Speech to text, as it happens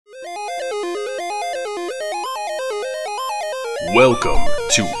Welcome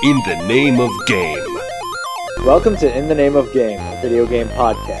to In the Name of Game. Welcome to In the Name of Game, a video game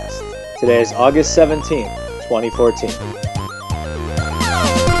podcast. Today is August 17th, 2014.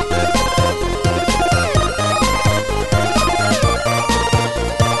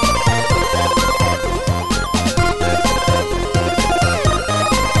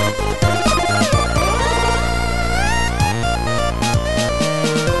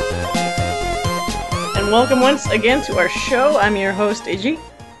 Welcome once again to our show. I'm your host, Iggy.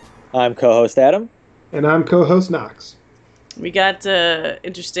 I'm co-host Adam. And I'm co-host Knox. We got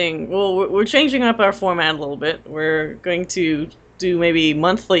interesting... Well, we're changing up our format a little bit. We're going to do maybe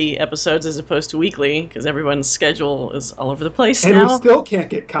monthly episodes as opposed to weekly, because everyone's schedule is all over the place and now. And we still can't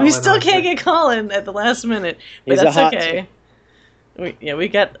get Colin. We still can't get Colin at the last minute, but that's okay. We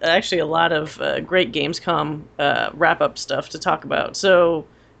got actually a lot of great Gamescom wrap-up stuff to talk about. So...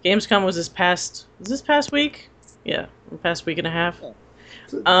 Gamescom was this past week? Yeah, the past week and a half.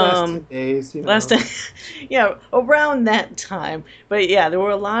 Last 10 days, you know. Yeah, around that time. But yeah, there were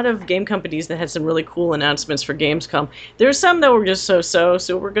a lot of game companies that had some really cool announcements for Gamescom. There's some that were just so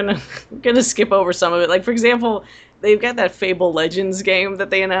we're gonna skip over some of it. Like for example, they've got that Fable Legends game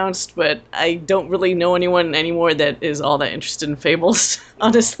that they announced, but I don't really know anyone anymore that is all that interested in Fables,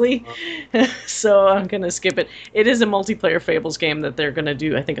 honestly. So I'm going to skip it. It is a multiplayer Fables game that they're going to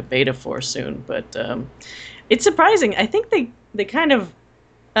do, I think, a beta for soon. But it's surprising. I think they kind of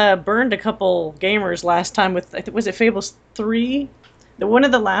burned a couple gamers last time with, was it Fables 3? One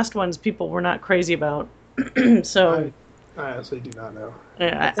of the last ones people were not crazy about. So... I honestly do not know.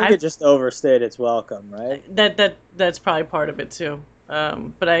 I think it just overstayed its welcome, right? That's probably part of it too.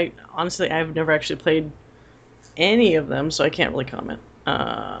 But I've never actually played any of them, so I can't really comment.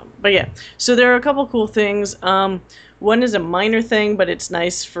 But yeah, so there are a couple cool things. One is a minor thing, but it's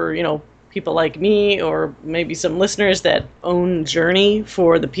nice for people like me or maybe some listeners that own Journey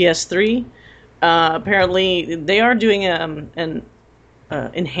for the PS3. Apparently, they are doing an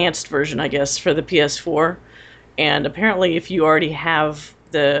enhanced version, I guess, for the PS4. And apparently, if you already have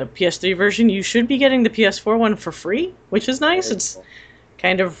the PS3 version, you should be getting the PS4 one for free, which is nice. It's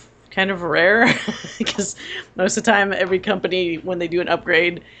kind of rare because most of the time, every company, when they do an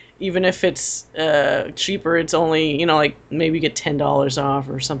upgrade, even if it's cheaper, it's only like maybe you get $10 off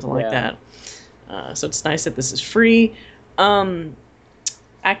or something like that. So it's nice that this is free. Activision,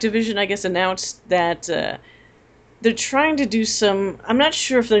 I guess, announced that. They're trying to do some... I'm not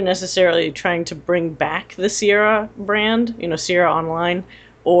sure if they're necessarily trying to bring back the Sierra brand, Sierra Online,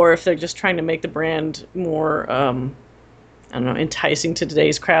 or if they're just trying to make the brand more, enticing to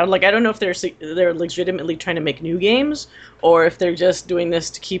today's crowd. Like, I don't know if they're legitimately trying to make new games, or if they're just doing this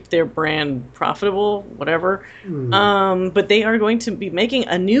to keep their brand profitable, whatever. But they are going to be making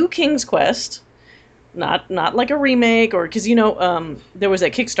a new King's Quest... Not like a remake, or because there was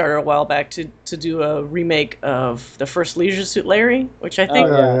that Kickstarter a while back to do a remake of the first Leisure Suit Larry, which I think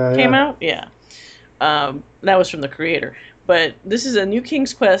came out. Yeah, that was from the creator. But this is a new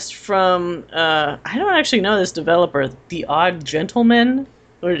King's Quest from I don't actually know this developer, The Odd Gentlemen,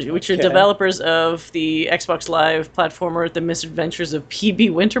 which are developers of the Xbox Live platformer The Misadventures of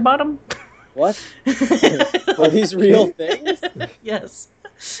PB Winterbottom. What? Are these real things? Yes.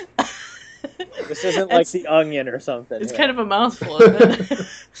 This isn't like The Onion or something. It's kind of a mouthful, isn't it?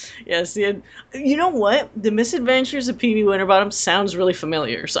 Yes. You know what? The Misadventures of P.B. Winterbottom sounds really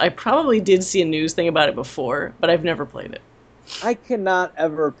familiar, so I probably did see a news thing about it before, but I've never played it. I cannot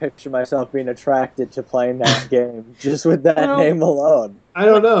ever picture myself being attracted to playing that game just with that name alone. I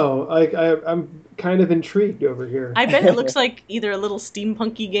don't know. I'm kind of intrigued over here. I bet it looks like either a little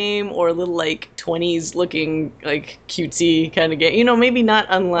steampunky game or a little 20s looking cutesy kind of game. Maybe not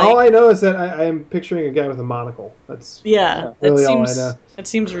unlike. All I know is that I am picturing a guy with a monocle. That's really all I know. That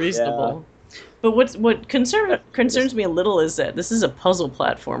seems reasonable. Yeah. But what concerns me a little is that this is a puzzle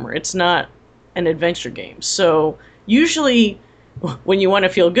platformer. It's not an adventure game. So usually, when you want to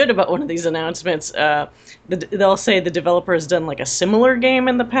feel good about one of these announcements, they'll say the developer has done a similar game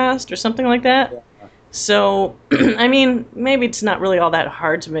in the past or something like that. Yeah. So, I mean, maybe it's not really all that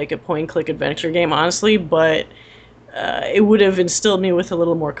hard to make a point-and-click adventure game, honestly, but it would have instilled me with a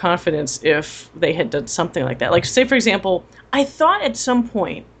little more confidence if they had done something like that. Like, say, for example, I thought at some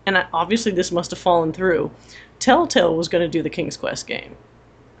point, and obviously this must have fallen through, Telltale was going to do the King's Quest game.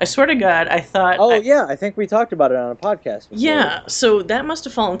 I swear to God, I thought... I think we talked about it on a podcast before. Yeah, so that must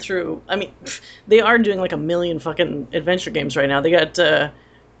have fallen through. I mean, they are doing a million fucking adventure games right now. They got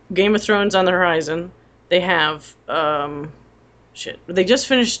Game of Thrones on the horizon. They have... They just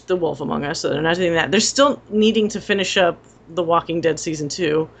finished The Wolf Among Us, so they're not doing that. They're still needing to finish up The Walking Dead Season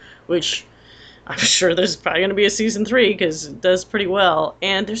 2, which I'm sure there's probably going to be a season 3 because it does pretty well.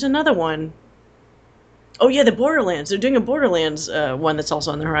 And there's another one. Oh yeah, the Borderlands. They're doing a Borderlands one that's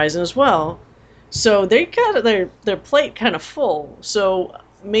also on the horizon as well. So they got their plate kind of full. So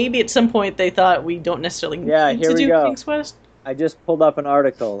maybe at some point they thought we don't necessarily need to do King's Quest. I just pulled up an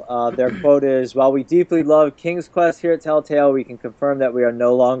article. Their quote is, "While we deeply love King's Quest here at Telltale, we can confirm that we are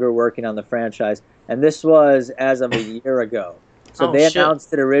no longer working on the franchise." And this was as of a year ago. So they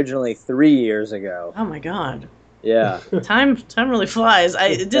announced it originally 3 years ago. Oh my god. Yeah. Time really flies.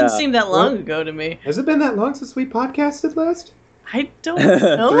 It didn't seem that long ago to me. Has it been that long since we podcasted last? I don't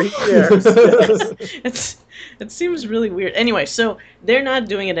know. 3 years. It seems really weird. Anyway, so they're not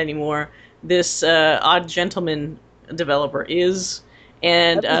doing it anymore. This Odd Gentleman developer is,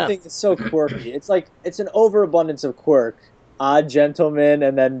 and everything is so quirky. It's like it's an overabundance of quirk. Odd Gentleman,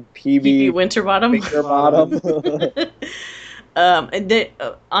 and then PB Winterbottom. And they,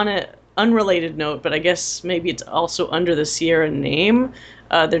 on an unrelated note, but I guess maybe it's also under the Sierra name,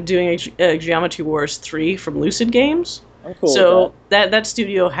 they're doing a Geometry Wars 3 from Lucid Games. I'm cool so with that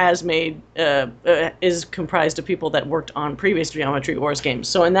studio has made is comprised of people that worked on previous Geometry Wars games.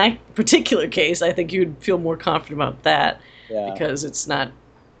 So in that particular case, I think you'd feel more confident about that because it's not,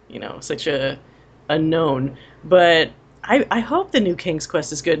 such a unknown. But I hope the new King's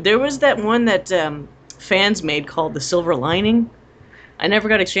Quest is good. There was that one that fans made called The Silver Lining. I never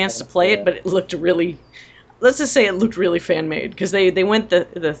got a chance to play it, but it looked really, let's just say it looked really fan-made because they went the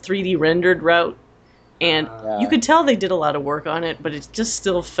 3D rendered route. And you could tell they did a lot of work on it, but it just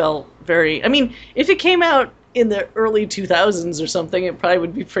still felt very... I mean, if it came out in the early 2000s or something, it probably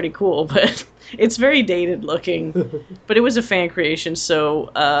would be pretty cool, but it's very dated looking. But it was a fan creation, so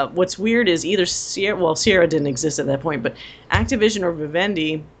what's weird is either Sierra didn't exist at that point, but Activision or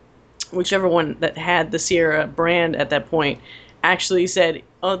Vivendi, whichever one that had the Sierra brand at that point, actually said,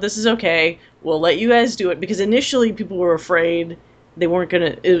 oh, this is okay, we'll let you guys do it, because initially people were afraid... They were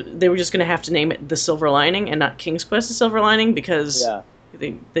just gonna have to name it The Silver Lining and not King's Quest: The Silver Lining because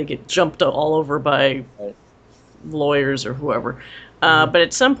they get jumped all over by lawyers or whoever. But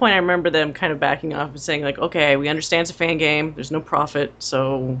at some point, I remember them kind of backing off and saying like, "Okay, we understand it's a fan game. There's no profit,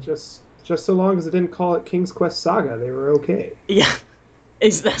 so just so long as they didn't call it King's Quest Saga, they were okay." Yeah.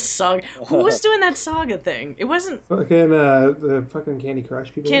 Is that Saga? Who was doing that Saga thing? It wasn't... Fucking, the fucking Candy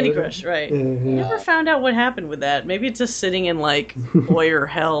Crush people. Candy Crush, right. Yeah. Never found out what happened with that. Maybe it's just sitting in, like, lawyer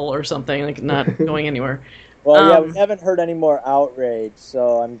hell or something, like, not going anywhere. Well, we haven't heard any more outrage,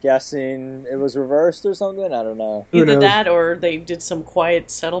 so I'm guessing it was reversed or something? I don't know. Either that or they did some quiet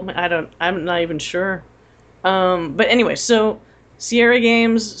settlement. I'm not even sure. But anyway, so Sierra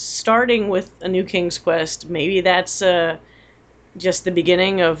Games starting with a new King's Quest, maybe that's... just the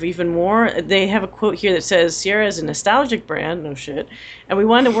beginning of even more. They have a quote here that says, Sierra is a nostalgic brand, no shit, and we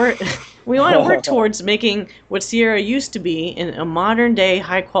want to work towards making what Sierra used to be in a modern day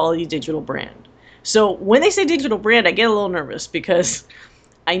high quality digital brand. So when they say digital brand, I get a little nervous because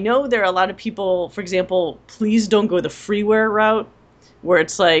I know there are a lot of people, for example, please don't go the freeware route where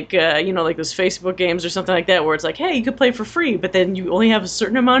it's like, like those Facebook games or something like that where it's like, hey, you could play for free, but then you only have a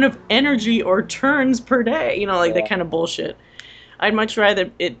certain amount of energy or turns per day, that kind of bullshit. I'd much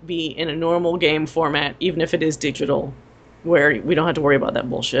rather it be in a normal game format, even if it is digital, where we don't have to worry about that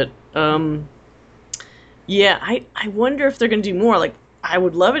bullshit. I wonder if they're going to do more. Like, I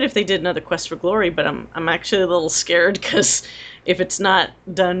would love it if they did another Quest for Glory, but I'm actually a little scared because if it's not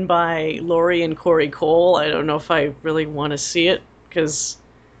done by Lori and Corey Cole, I don't know if I really want to see it because,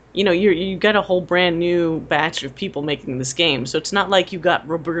 you got a whole brand new batch of people making this game, so it's not like you got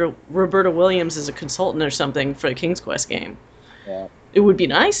Roberta Williams as a consultant or something for a King's Quest game. Yeah. It would be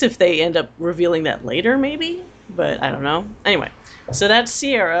nice if they end up revealing that later, maybe, but I don't know. Anyway, so that's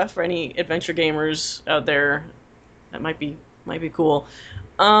Sierra for any adventure gamers out there. That might be cool.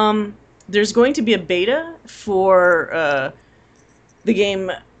 There's going to be a beta for the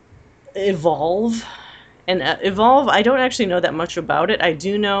game Evolve. And Evolve, I don't actually know that much about it. I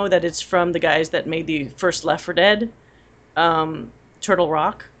do know that it's from the guys that made the first Left 4 Dead, Turtle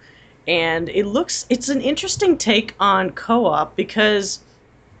Rock. And it's an interesting take on co-op because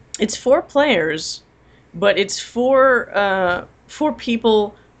it's 4 players, but it's 4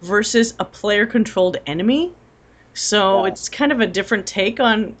 people versus a player-controlled enemy. So it's kind of a different take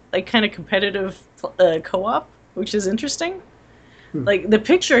on like kind of competitive co-op, which is interesting. Like the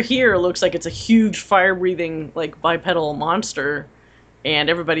picture here looks like it's a huge fire-breathing like bipedal monster,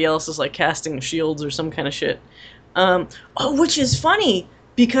 and everybody else is like casting shields or some kind of shit. Which is funny.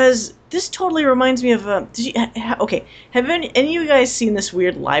 Because this totally reminds me of... have any of you guys seen this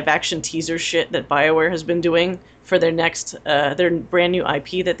weird live-action teaser shit that BioWare has been doing for their next, their brand new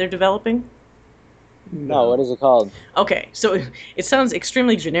IP that they're developing? No, what is it called? Okay, so it sounds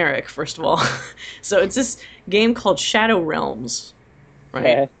extremely generic, first of all. So it's this game called Shadow Realms, right?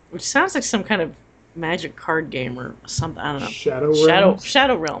 Okay. Which sounds like some kind of magic card game or something. I don't know.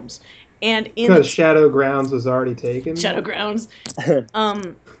 Shadow Realms. And because Shadow Grounds was already taken. Shadow Grounds.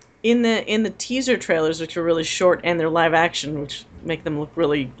 In the teaser trailers, which are really short, and they're live action, which make them look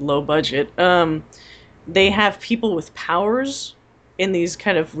really low budget. They have people with powers in these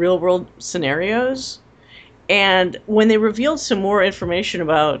kind of real world scenarios. And when they revealed some more information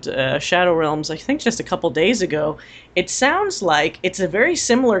about Shadow Realms, I think just a couple days ago, it sounds like it's a very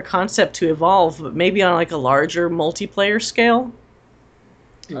similar concept to Evolve, but maybe on like a larger multiplayer scale.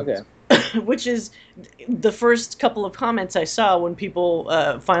 Okay. Which is the first couple of comments I saw when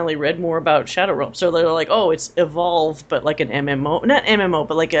people finally read more about Shadow Realms. So they're like, oh, it's Evolve, but like an MMO. Not MMO,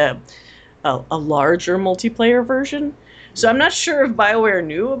 but like a larger multiplayer version. So I'm not sure if BioWare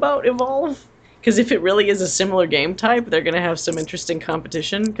knew about Evolve. Because if it really is a similar game type, they're going to have some interesting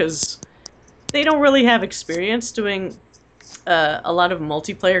competition, because they don't really have experience doing a lot of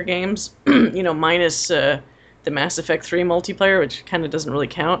multiplayer games, minus the Mass Effect 3 multiplayer, which kind of doesn't really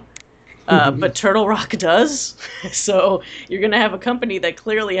count. But Turtle Rock does, so you're going to have a company that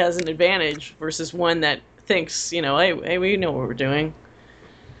clearly has an advantage versus one that thinks, hey, we know what we're doing.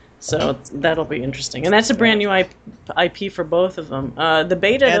 So that'll be interesting. And that's a brand new IP for both of them. The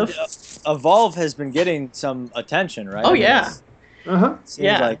beta... Evolve has been getting some attention, right? Oh, yeah. Seems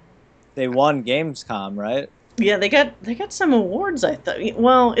like they won Gamescom, right? Yeah, they got some awards, I thought.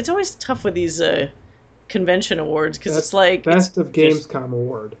 Well, it's always tough with these convention awards, because it's like... Best of Gamescom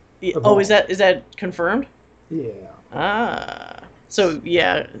award. Oh, is that confirmed? Yeah. So,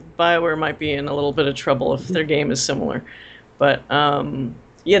 yeah, BioWare might be in a little bit of trouble if their game is similar. But,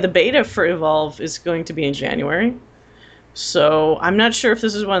 the beta for Evolve is going to be in January. So I'm not sure if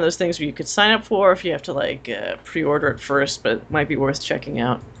this is one of those things where you could sign up for, or if you have to pre-order it first, but it might be worth checking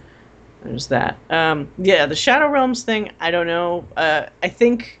out. There's that. The Shadow Realms thing, I don't know. I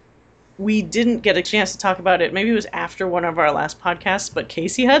think we didn't get a chance to talk about it. Maybe it was after one of our last podcasts, but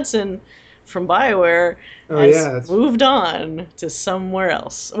Casey Hudson from BioWare has moved on to somewhere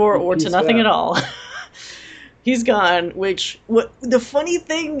else, or to nothing at all. He's gone, the funny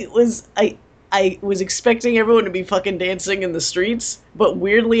thing was, I was expecting everyone to be fucking dancing in the streets, but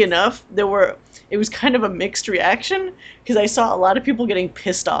weirdly enough, it was kind of a mixed reaction, because I saw a lot of people getting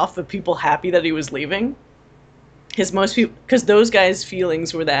pissed off, but people happy that he was leaving. Because those guys'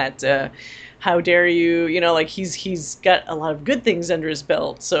 feelings were that, how dare you, he's got a lot of good things under his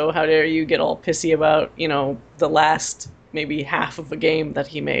belt, so how dare you get all pissy about, the last maybe half of a game that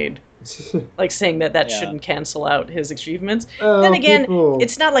he made. Like saying that shouldn't cancel out his achievements. Then again,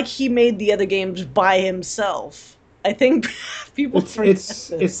 it's not like he made the other games by himself. I think people it's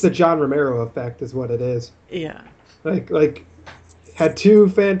the John Romero effect is what it is. Yeah. Like had two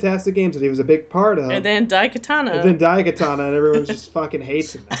fantastic games that he was a big part of. And then Daikatana. And everyone just fucking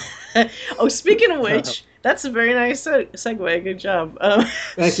hates him. Oh, speaking of which, that's a very nice segue. Good job.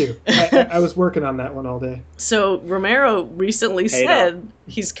 Thank you. I was working on that one all day. So Romero recently said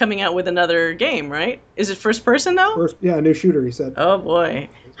he's coming out with another game, right? Is it first person, though? A new shooter, he said. Oh, boy.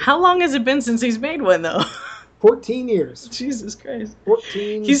 How long has it been since he's made one, though? 14 years. Jesus Christ.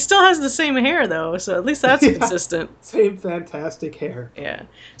 14. He still has the same hair, though, so at least that's consistent. Same fantastic hair. Yeah.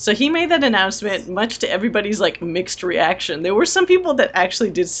 So he made that announcement, much to everybody's, mixed reaction. There were some people that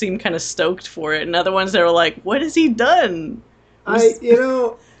actually did seem kind of stoked for it, and other ones that were like, what has he done? I'm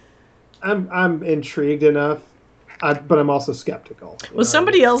intrigued enough. But I'm also skeptical. Well,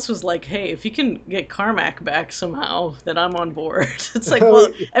 somebody else was like, hey, if you can get Carmack back somehow, then I'm on board. It's like,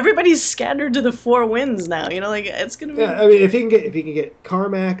 well, everybody's scattered to the four winds now. It's going to be... Yeah, I mean, if you can get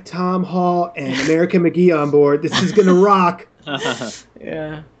Carmack, Tom Hall, and American McGee on board, this is going to rock.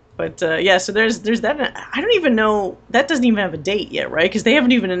 Yeah. But, so there's that. I don't even know... That doesn't even have a date yet, right? Because they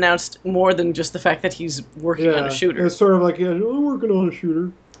haven't even announced more than just the fact that he's working on a shooter. It's sort of like, we're working on a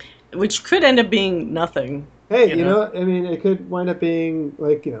shooter. Which could end up being nothing. Hey, I mean, it could wind up being,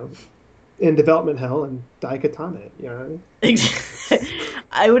 in development hell and Daikatana it, you know what I mean?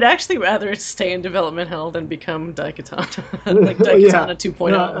 I would actually rather stay in development hell than become Daikatana, like Daikatana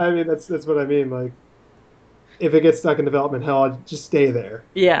 2.0. No, I mean, that's what I mean, if it gets stuck in development hell, I'd just stay there.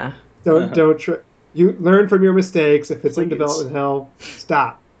 Yeah. Don't try. You learn from your mistakes. If it's in development hell,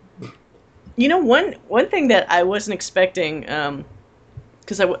 stop. One thing that I wasn't expecting...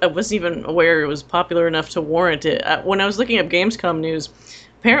 because I wasn't even aware it was popular enough to warrant it. When I was looking up Gamescom news,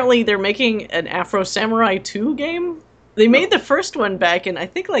 apparently they're making an Afro Samurai 2 game. They made the first one back in, I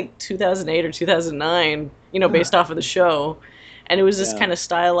think, 2008 or 2009, based off of the show. and it was this kind of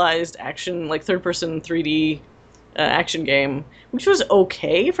stylized action, like third-person 3D action game, which was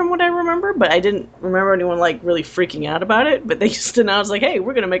okay from what I remember, but I didn't remember anyone like really freaking out about it. But they just announced like, "Hey,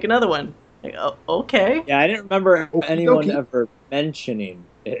 we're gonna make another one." Like, oh, okay. Yeah, I didn't remember anyone ever mentioning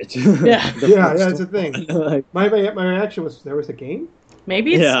it. That's the thing. Like, my reaction was, there was a game?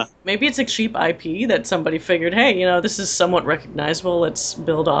 Maybe it's a cheap IP that somebody figured, hey, this is somewhat recognizable, let's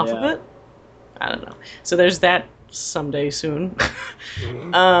build off of it. I don't know. So there's that someday soon.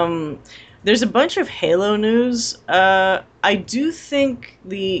 There's a bunch of Halo news. I do think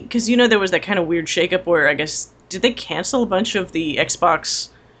because there was that kind of weird shakeup where I guess, did they cancel a bunch of the Xbox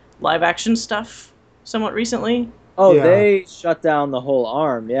live action stuff somewhat recently? Oh, they shut down the whole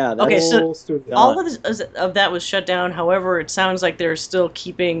arm. Yeah. Okay, so all of that was shut down. However, it sounds like they're still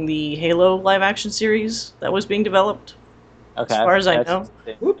keeping the Halo live action series that was being developed. Okay. As far as I know.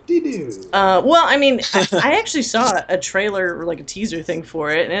 Whoop-de-doo. Well, I mean, I actually saw a trailer or like a teaser thing for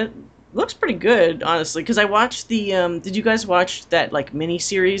it, and it looks pretty good, honestly. Because I watched the. Did you guys watch that like mini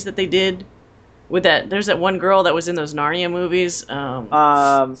series that they did? With that, there's that one girl that was in those Narnia movies.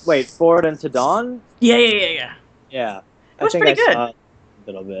 Wait, Forward into Dawn? Yeah. Yeah, it was pretty good. A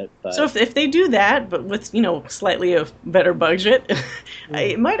little bit. But... So if they do that, but with slightly a better budget,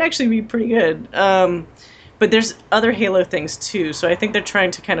 it might actually be pretty good. But there's other Halo things too, so I think they're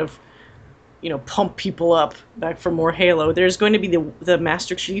trying to kind of, pump people up back for more Halo. There's going to be the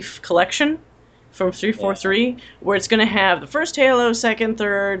Master Chief Collection from 343, where it's going to have the first Halo, second,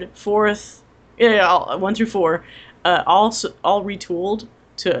 third, fourth, 1 through 4, all retooled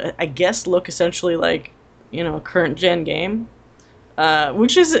to, I guess, look essentially like a current gen game,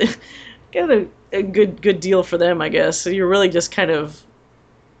 which is kind of a good deal for them, I guess. So you're really just kind of,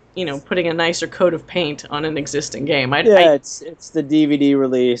 putting a nicer coat of paint on an existing game. It's the DVD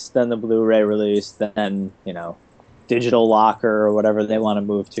release, then the Blu-ray release, then digital locker or whatever they want to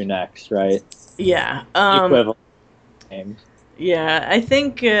move to next, right? Yeah. Equivalent games. Yeah, I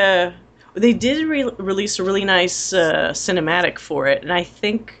think they did release a really nice cinematic for it, and I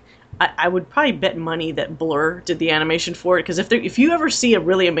think. I would probably bet money that Blur did the animation for it, because if you ever see a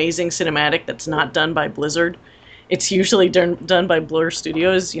really amazing cinematic that's not done by Blizzard, it's usually done by Blur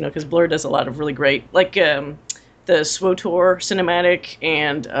Studios, because Blur does a lot of really great, like the SWTOR cinematic,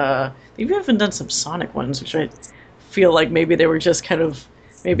 and they've even done some Sonic ones, which I feel like maybe they were just kind of,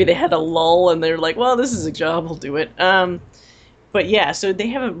 maybe they had a lull and they're like, well, this is a job, we'll do it. But yeah, so they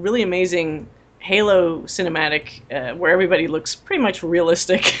have a really amazing Halo cinematic where everybody looks pretty much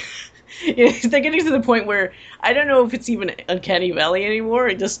realistic. They're getting to the point where I don't know if it's even Uncanny Valley anymore.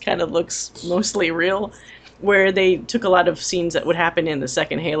 It just kind of looks mostly real, where they took a lot of scenes that would happen in the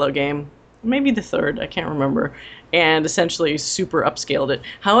second Halo game, maybe the third, I can't remember, and essentially super upscaled it.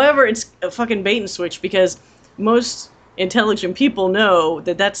 However, it's a fucking bait and switch, because most intelligent people know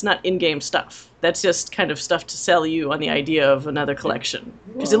that that's not in-game stuff. That's just kind of stuff to sell you on the idea of another collection,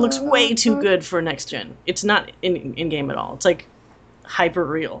 because it looks way too good for next gen. It's not in-game at all. It's like hyper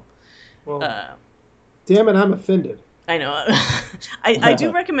real. Well, damn it, I'm offended. I know. I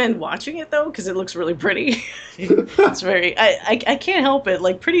do recommend watching it though, because it looks really pretty. It's very. I can't help it.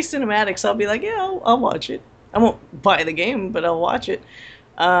 Like pretty cinematics, I'll be like, yeah, I'll watch it. I won't buy the game, but I'll watch it.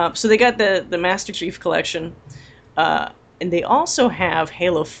 So they got the Master Chief Collection. And they also have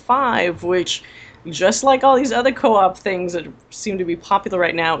Halo 5, which, just like all these other co-op things that seem to be popular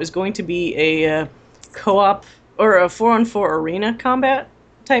right now, is going to be a co-op or a 4-on-4 arena combat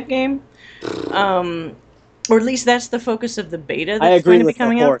type game. Or at least that's the focus of the beta that's going to be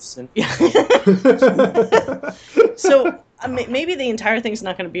coming out. Yeah. So maybe the entire thing's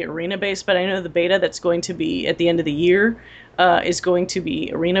not going to be arena-based, but I know the beta that's going to be at the end of the year is going to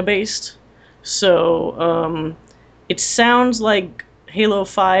be arena-based. So... it sounds like Halo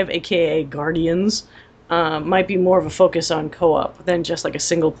 5, aka Guardians, might be more of a focus on co-op than just like a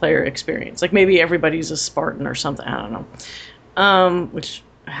single-player experience. Like maybe everybody's a Spartan or something. I don't know. Which,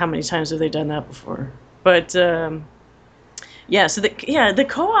 how many times have they done that before? But yeah. So the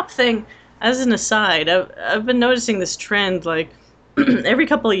co-op thing. As an aside, I've been noticing this trend. Like every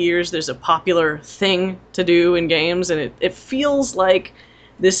couple of years, there's a popular thing to do in games, and it feels like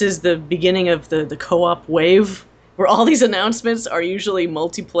this is the beginning of the co-op wave, where all these announcements are usually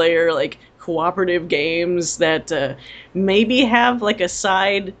multiplayer, like cooperative games that maybe have like a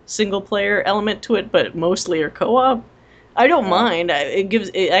side single player element to it, but mostly are co-op. I don't mind.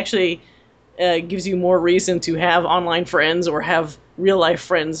 It actually gives you more reason to have online friends or have real life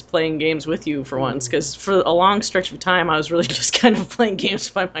friends playing games with you for once. Because for a long stretch of time, I was really just kind of playing games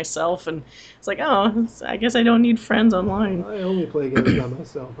by myself, and it's like, oh, I guess I don't need friends online. I only play games by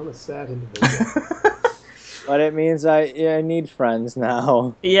myself. I'm a sad individual. But it means I need friends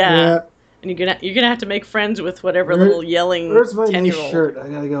now. Yeah. And you're gonna have to make friends with whatever little yelling Where's my 10-year-old. nice shirt? I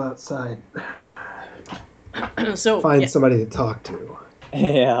gotta go outside. So find somebody to talk to.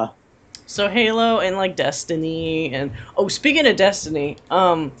 Yeah. So Halo and like Destiny and speaking of Destiny,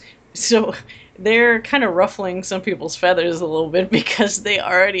 so they're kind of ruffling some people's feathers a little bit because they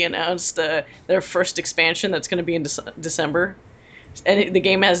already announced their first expansion that's going to be in December, and the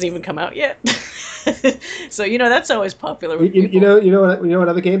game hasn't even come out yet. So that's always popular with people. You know what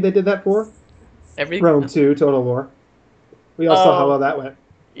other game they did that for? Everything. Rome 2 Total War. We all saw how well that went.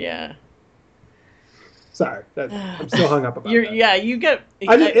 Yeah. Sorry, I'm still hung up about that. Yeah, you get.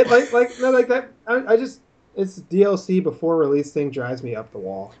 It's DLC before release thing drives me up the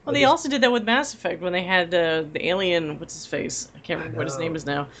wall. Well, they also did that with Mass Effect when they had the alien. What's his face? I can't remember what his name is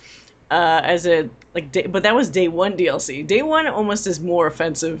now. But that was day one DLC. Day one almost is more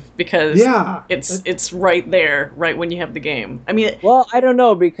offensive because it's right there, right when you have the game. I mean, well, I don't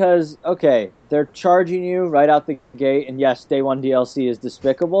know because they're charging you right out the gate, and yes, day one DLC is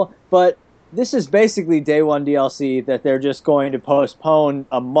despicable, but this is basically day one DLC that they're just going to postpone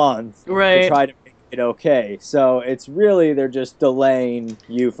a month to try to make it okay. So it's really they're just delaying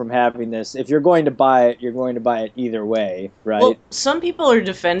you from having this. If you're going to buy it, you're going to buy it either way, right? Well, some people are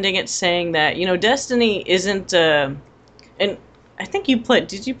defending it, saying that Destiny isn't. And I think you played.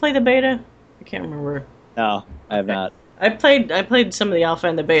 Did you play the beta? I can't remember. No, I have not. I played some of the alpha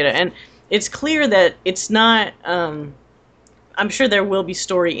and the beta, and it's clear that it's not. I'm sure there will be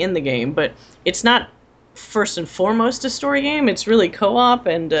story in the game, but it's not first and foremost a story game. It's really co-op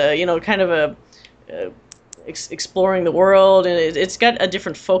and kind of exploring the world, and it's got a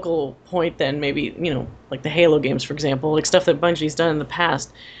different focal point than maybe like the Halo games, for example, like stuff that Bungie's done in the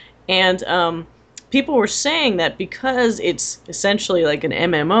past. And people were saying that because it's essentially like an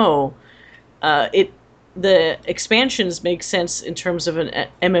MMO, the expansions make sense in terms of an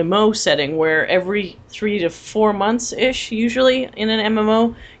MMO setting where every 3 to 4 months-ish, usually in an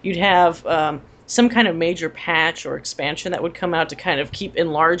MMO, you'd have some kind of major patch or expansion that would come out to kind of keep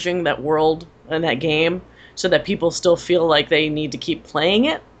enlarging that world and that game so that people still feel like they need to keep playing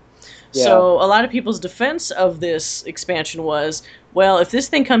it. Yeah. So a lot of people's defense of this expansion was, well, if this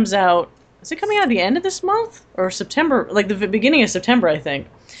thing comes out, is it coming out at the end of this month? Or September? Like the beginning of September, I think.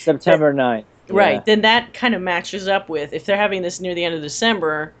 September 9th. Right, yeah. Then that kind of matches up with, if they're having this near the end of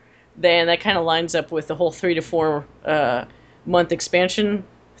December, then that kind of lines up with the whole 3 to 4 month expansion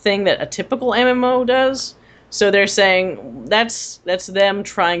thing that a typical MMO does. So they're saying that's them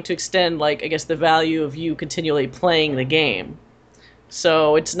trying to extend, like, I guess, the value of you continually playing the game.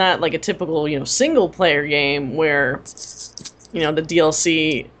 So it's not like a typical, single player game where, the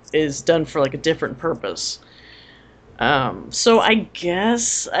DLC is done for like a different purpose. So I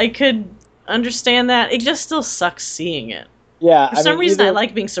guess I could understand that. It just still sucks seeing it. Yeah. For some reason, I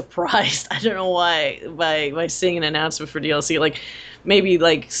like being surprised. I don't know why by seeing an announcement for DLC, like maybe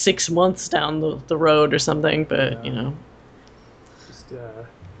like 6 months down the road or something. But just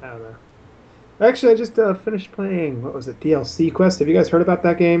I don't know. Actually, I just finished playing. What was it? DLC Quest. Have you guys heard about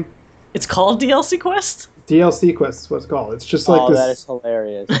that game? It's called DLC Quest. DLC Quest is what it's called. It's just like this. Oh, that is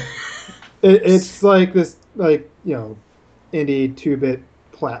hilarious. It's like this, like indie 2-bit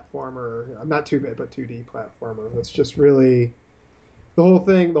platformer, not 2-bit but 2D platformer. It's just really the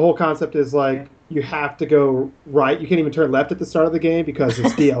whole concept is like you have to go right. You can't even turn left at the start of the game because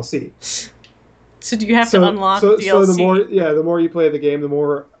it's DLC. So do you have to unlock DLC? So the more you play the game, the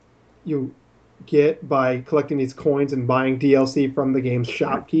more you get by collecting these coins and buying DLC from the game's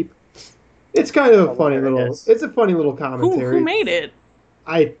shopkeep. It's kind of a funny little commentary. Who made it?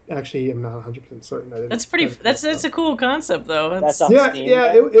 I actually am not 100% certain. That's a cool concept, though. That's on Steam.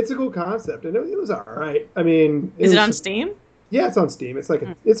 It's a cool concept, and it was all right. I mean, is it on Steam? Yeah, it's on Steam. It's like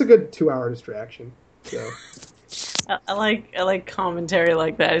it's a good 2-hour distraction. So I like commentary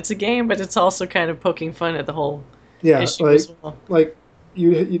like that. It's a game, but it's also kind of poking fun at the whole issue as well. Like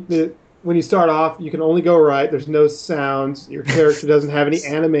when you start off, you can only go right. There's no sounds. Your character doesn't have any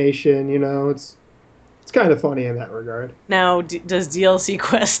animation. It's kind of funny in that regard. Now, does DLC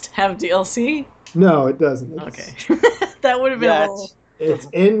Quest have DLC? No, it doesn't. Okay. That would have been a little... It's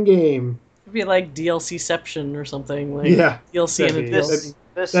in-game. It'd be like DLCception or something. Like DLC in a DLC.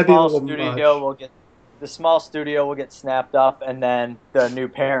 This small studio will get snapped up, and then the new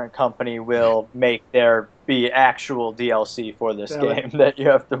parent company will make there be actual DLC for this game that you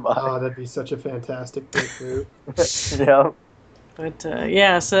have to buy. Oh, that'd be such a fantastic breakthrough. Yeah. But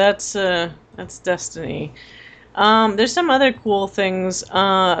so that's Destiny. There's some other cool things.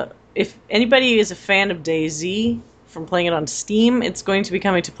 If anybody is a fan of DayZ from playing it on Steam, it's going to be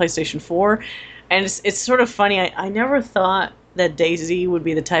coming to PlayStation 4. And it's sort of funny. I never thought that DayZ would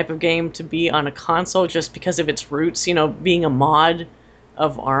be the type of game to be on a console just because of its roots, you know, being a mod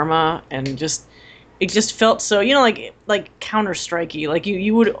of Arma, and just it just felt so, you know, like Counter-Strikey. Like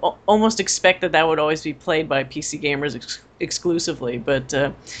you would almost expect that would always be played by PC gamers exclusively, but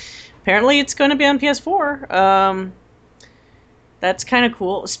apparently it's going to be on PS4. That's kind of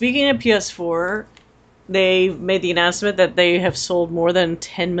cool. Speaking of PS4, they made the announcement that they have sold more than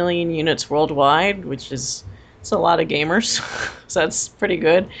 10 million units worldwide, which is it's a lot of gamers. So that's pretty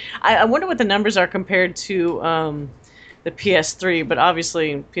good. I wonder what the numbers are compared to the PS3, but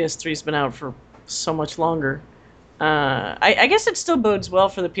obviously PS3's been out for so much longer. I guess it still bodes well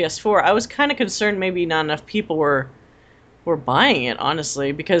for the PS4. I was kind of concerned maybe not enough people were buying it,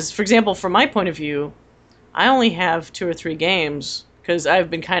 honestly, because, for example, from my point of view, I only have 2 or 3 games because I've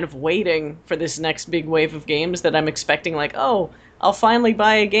been kind of waiting for this next big wave of games that I'm expecting, like, oh, I'll finally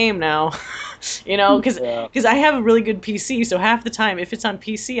buy a game now, you know, because I have a really good PC, so half the time, if it's on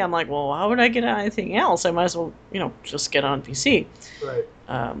PC, I'm like, well, why would I get on anything else? I might as well, you know, just get on PC. Right.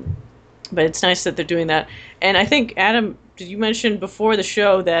 But it's nice that they're doing that. And I think, Adam, did you mention before the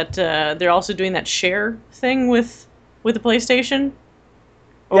show that they're also doing that share thing with the PlayStation?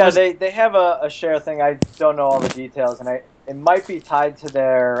 Yeah, they have a share thing. I don't know all the details, and it might be tied to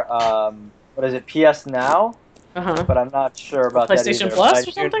their what is it, PS Now? But I'm not sure about that either. PlayStation Plus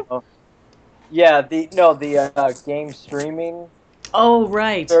or something? Yeah, the game streaming. Oh,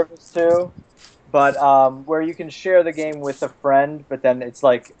 right. Service too, but where you can share the game with a friend, but then it's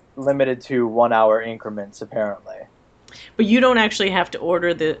like limited to 1 hour increments apparently. But you don't actually have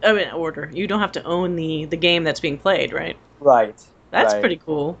to you don't have to own the game that's being played, right? Right. That's pretty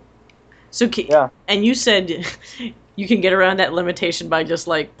cool. So and you said you can get around that limitation by just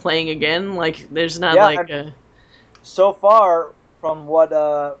like playing again. Like there's not So far, from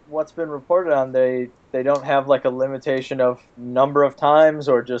what's been reported on, they don't have like a limitation of number of times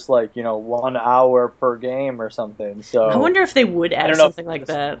or just like 1 hour per game or something. So I wonder if they would add something like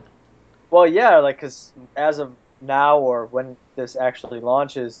that. Well, yeah, like because as of now or when this actually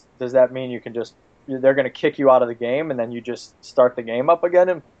launches, does that mean they're going to kick you out of the game and then you just start the game up again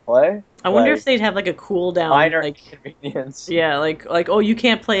and play? I wonder if they'd have like a cooldown, minor inconvenience. Yeah, like oh, you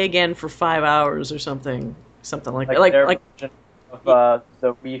can't play again for 5 hours or something like that. Like of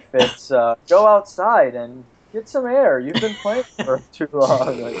the Wii Fit's go outside and get some air. You've been playing for too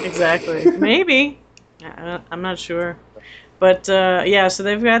long. Exactly. Maybe. I'm not sure. But yeah, so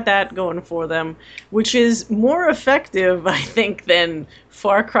they've got that going for them, which is more effective, I think, than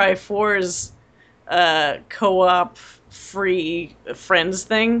Far Cry 4's co-op free friends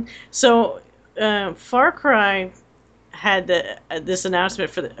thing. So Far Cry had this announcement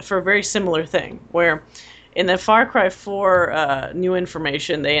for a very similar thing, where in the Far Cry 4 new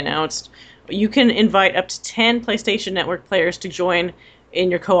information they announced you can invite up to 10 PlayStation Network players to join in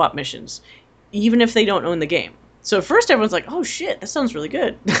your co-op missions, even if they don't own the game. So at first everyone's like, oh shit, that sounds really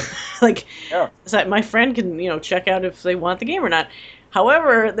good. So my friend can check out if they want the game or not.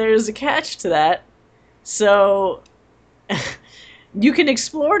 However, there's a catch to that. So you can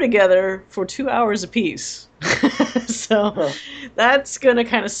explore together for 2 hours apiece. So that's going to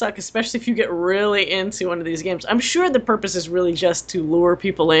kind of suck, especially if you get really into one of these games. I'm sure the purpose is really just to lure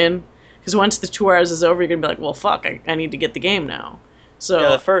people in, because once the 2 hours is over, you're going to be like, well, fuck, I need to get the game now. So yeah,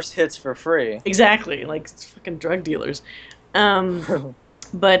 the first hit's for free. Exactly, like fucking drug dealers.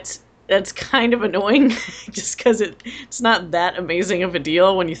 But that's kind of annoying, just because it's not that amazing of a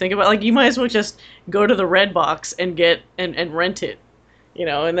deal when you think about it. Like, you might as well just go to the Red Box and get and rent it,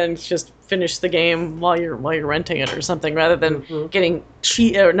 and then just finish the game while you're renting it or something, rather than getting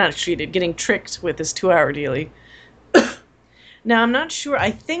getting tricked with this 2 hour dealie. Now, I'm not sure. I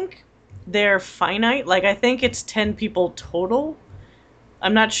think they're finite. Like, I think it's 10 people total.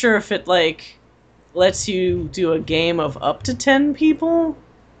 I'm not sure if it lets you do a game of up to 10 people.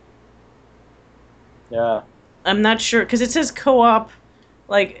 Yeah. I'm not sure, because it says co-op.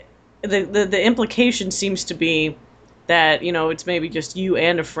 Like, the implication seems to be that it's maybe just you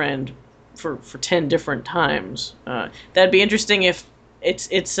and a friend for 10 different times. That'd be interesting if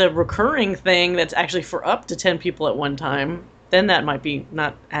it's a recurring thing that's actually for up to 10 people at one time. Then that might be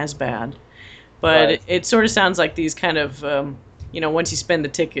not as bad. But right. it sort of sounds like these kind of once you spend the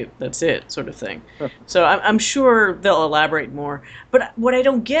ticket, that's it, sort of thing. So I'm sure they'll elaborate more. But what I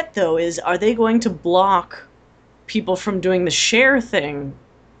don't get, though, is are they going to block people from doing the share thing,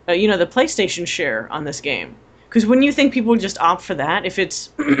 the PlayStation share on this game? Because wouldn't you think people would just opt for that if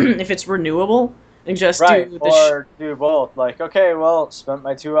it's if it's renewable and just do the do both? Like, okay, well, spent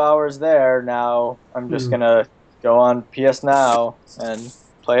my 2 hours there. Now I'm just gonna go on PS Now and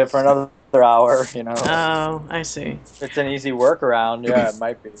play it for another hour, you know. Oh, I see. It's an easy workaround. Yeah, it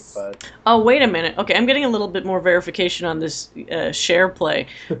might be, but. Oh, wait a minute. Okay, I'm getting a little bit more verification on this share play.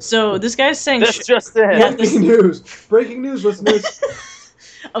 So this guy's saying... This just in. Yeah, Breaking news, listeners.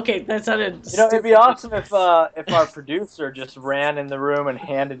 Okay, that sounded... You know, it'd be awesome if our producer just ran in the room and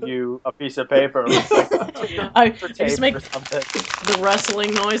handed you a piece of paper with I tape just make or something. the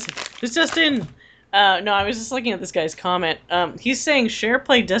rustling noise. This just in... no, I was just looking at this guy's comment. He's saying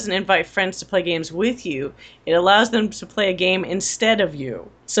SharePlay doesn't invite friends to play games with you. It allows them to play a game instead of you.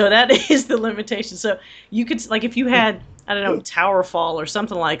 So that is the limitation. So you could, like, if you had, I don't know, Towerfall or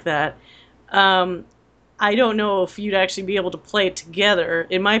something like that, I don't know if you'd actually be able to play it together.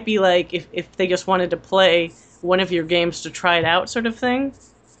 It might be like if they just wanted to play one of your games to try it out sort of thing.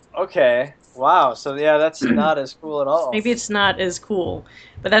 Okay. Wow. So, yeah, that's not as cool at all. Maybe it's not as cool.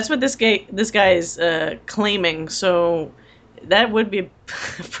 But that's what this guy is claiming. So that would be a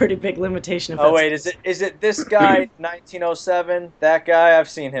pretty big limitation. Oh, wait. Is it this guy, 1907? That guy? I've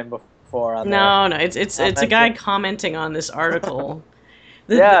seen him before on there. No. It's a guy commenting on this article.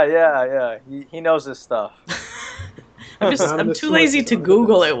 Yeah. He knows his stuff. I'm too lazy to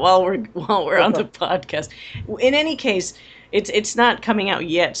Google it while we're on the podcast. In any case, it's not coming out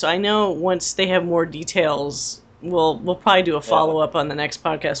yet, so I know once they have more details, we'll probably do a follow up on the next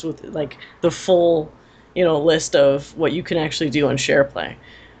podcast with like the full, list of what you can actually do on SharePlay.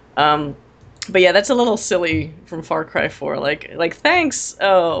 But yeah, that's a little silly from Far Cry 4. Like thanks.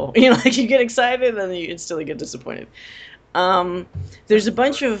 Oh, like you get excited and then you instantly get disappointed. There's a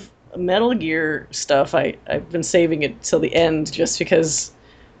bunch of Metal Gear stuff. I've been saving it till the end just because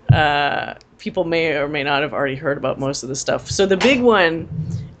people may or may not have already heard about most of the stuff. So the big one,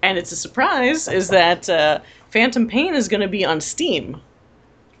 and it's a surprise, is that Phantom Pain is going to be on Steam.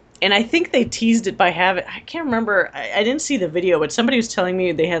 And I think they teased it by having... I can't remember. I didn't see the video, but somebody was telling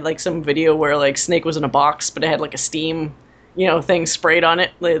me they had like some video where like Snake was in a box, but it had like a Steam, thing sprayed on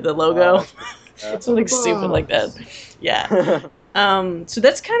it, the logo. Something stupid like that. Yeah. So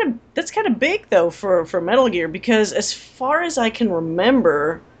that's kind of big though for Metal Gear, because as far as I can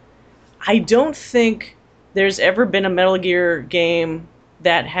remember, I don't think there's ever been a Metal Gear game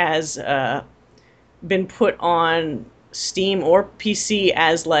that has been put on Steam or PC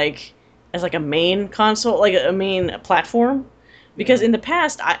as like a main console, like a main platform. Because in the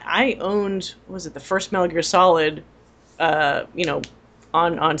past, I owned, was it the first Metal Gear Solid,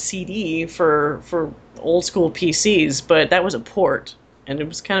 on CD for old school PCs, but that was a port, and it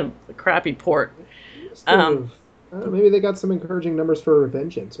was kind of a crappy port. Maybe they got some encouraging numbers for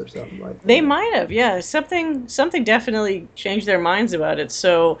Revengeance or something like that. They might have, yeah. Something definitely changed their minds about it.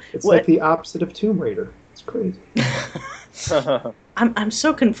 So it's like the opposite of Tomb Raider. It's crazy. I'm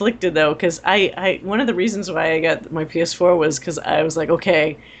so conflicted though, because I one of the reasons why I got my PS4 was because I was like,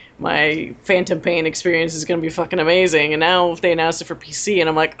 okay, my Phantom Pain experience is going to be fucking amazing. And now if they announced it for PC, and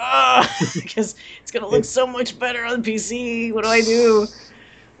I'm like, because it's going to look so much better on PC. What do I do?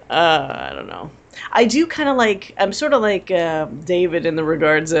 I don't know. I do kind of like, I'm sort of like David in the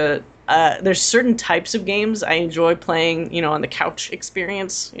regards that there's certain types of games I enjoy playing, on the couch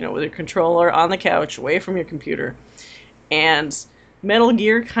experience, with your controller on the couch, away from your computer. And Metal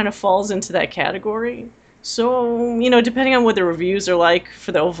Gear kind of falls into that category. So, depending on what the reviews are like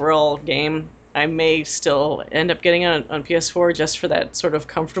for the overall game, I may still end up getting it on PS4 just for that sort of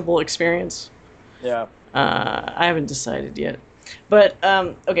comfortable experience. Yeah. I haven't decided yet. But,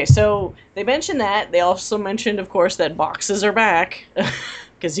 okay, so they mentioned that. They also mentioned, of course, that boxes are back.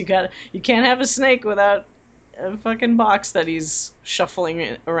 Because you can't have a Snake without a fucking box that he's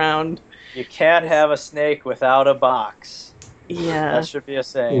shuffling around. You can't have a Snake without a box. Yeah. That should be a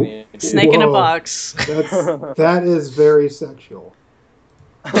saying. Snake in a box. That is very sexual.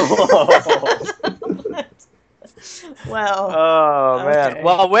 Well. Oh, man. Okay.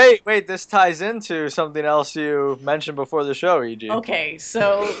 Well, wait. This ties into something else you mentioned before the show, E.G. Okay,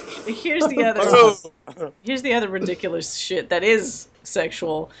 so here's the other ridiculous shit that is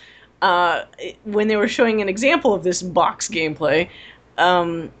sexual. When they were showing an example of this box gameplay,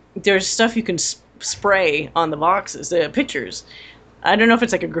 there's stuff you can spray on the boxes, the pictures. I don't know if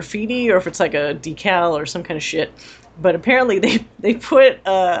it's like a graffiti or if it's like a decal or some kind of shit, but apparently they put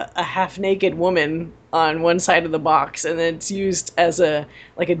a half-naked woman on one side of the box, and then it's used as a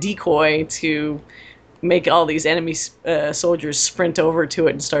decoy to make all these enemy soldiers sprint over to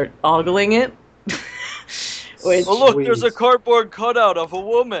it and start ogling it. Which, oh, look, there's a cardboard cutout of a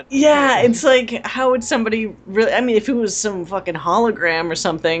woman. Yeah, it's like, how would somebody really... I mean, if it was some fucking hologram or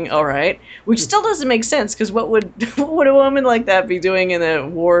something, all right. Which still doesn't make sense, because what would a woman like that be doing in a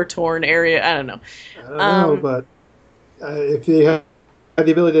war-torn area? I don't know. I don't know, but if they had had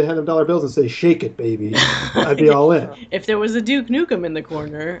the ability to hand them dollar bills and say, "Shake it, baby," I'd be all in. If there was a Duke Nukem in the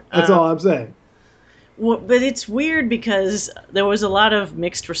corner. That's all I'm saying. Well, but it's weird because there was a lot of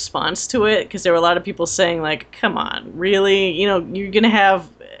mixed response to it, because there were a lot of people saying, like, come on, really? You know, you're going to have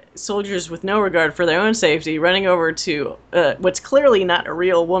soldiers with no regard for their own safety running over to what's clearly not a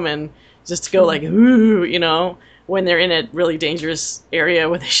real woman just to go like, ooh, you know, when they're in a really dangerous area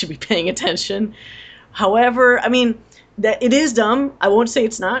where they should be paying attention. However, I mean, that it is dumb. I won't say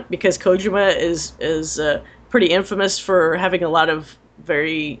it's not, because Kojima is pretty infamous for having a lot of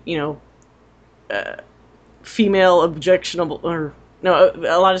very, you know, female objectionable, or no,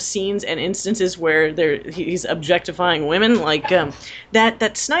 a lot of scenes and instances where he's objectifying women, like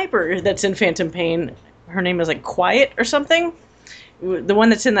that sniper that's in Phantom Pain. Her name is like Quiet or something. The one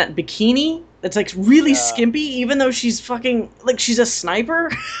that's in that bikini that's like really skimpy, even though she's fucking like she's a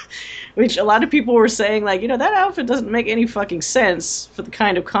sniper. Which a lot of people were saying, like, you know, that outfit doesn't make any fucking sense for the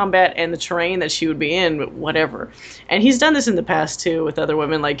kind of combat and the terrain that she would be in, but whatever. And he's done this in the past, too, with other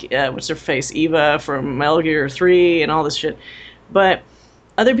women, like, what's her face, Eva from Metal Gear 3 and all this shit. But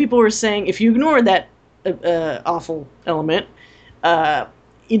other people were saying, if you ignore that awful element,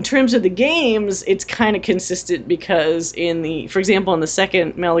 in terms of the games, it's kind of consistent, because for example, in the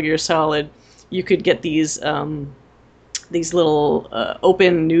second Metal Gear Solid, you could get these little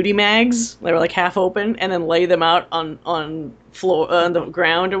open nudie mags. They were like half open, and then lay them out on the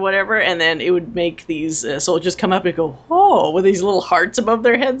ground or whatever, and then it would make these soldiers come up and go, oh, with these little hearts above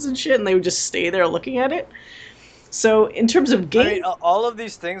their heads and shit, and they would just stay there looking at it. So in terms of game, I mean, all of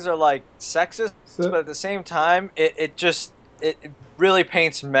these things are like sexist, but at the same time, it really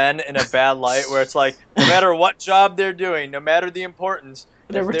paints men in a bad light, where it's like, no matter what job they're doing, no matter the importance,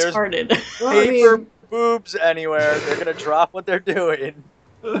 they're retarded. Paper boobs anywhere, they're gonna drop what they're doing.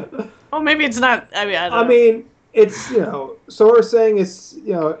 Oh, maybe it's not. I mean, I don't know. mean, it's, you know, so we're saying it's,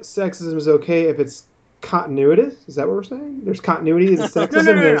 you know, sexism is okay if it's continuity. Is that what we're saying? There's continuity in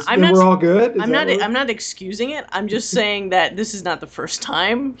sexism. No. And we're all good. I'm not excusing it. I'm just saying that this is not the first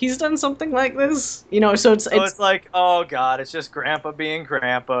time he's done something like this. You know, so it's like, oh god, it's just Grandpa being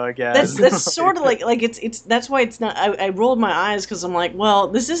Grandpa again. That's sort of like it's that's why it's not. I rolled my eyes because I'm like, well,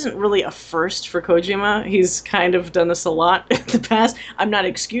 this isn't really a first for Kojima. He's kind of done this a lot in the past. I'm not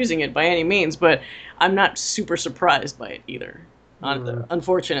excusing it by any means, but I'm not super surprised by it either.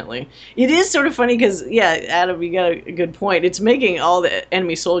 Unfortunately, it is sort of funny because, yeah, Adam, you got a good point. It's making all the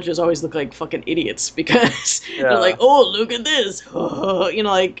enemy soldiers always look like fucking idiots, because they're like, oh, look at this, you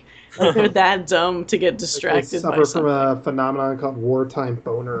know, like they're that dumb to get distracted by something. Suffer from a phenomenon called wartime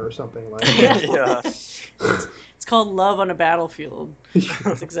boner or something like that. It's called Love on a Battlefield.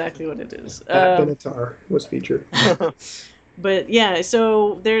 That's exactly what it is. Benatar was featured. But yeah,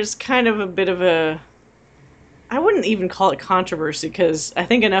 so there's kind of a bit of a, I wouldn't even call it controversy, because I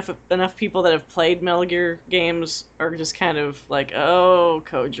think enough people that have played Metal Gear games are just kind of like, oh,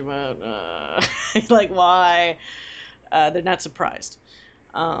 Kojima, like, why? They're not surprised.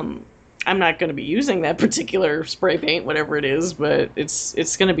 I'm not going to be using that particular spray paint, whatever it is, but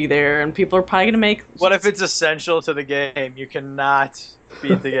it's going to be there, and people are probably going to make... What if it's essential to the game? You cannot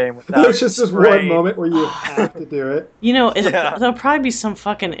beat the game without There's just this one moment where you have to do it. You know, there'll probably be some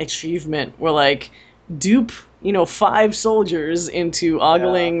fucking achievement where, like, dupe, you know, 5 soldiers into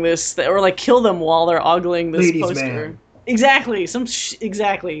ogling this, or like kill them while they're ogling this Ladies poster. man. Exactly,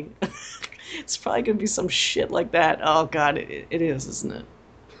 exactly. It's probably gonna be some shit like that. Oh god, it is, isn't it?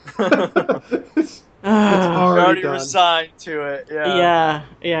 It's already done. resigned to it. Yeah,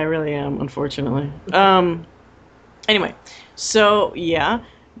 I really am, unfortunately. Anyway, so yeah,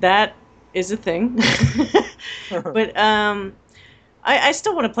 that is a thing. But I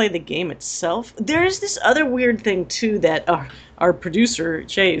still want to play the game itself. There's this other weird thing, too, that our producer,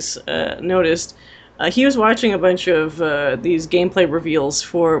 Chase, noticed. He was watching a bunch of these gameplay reveals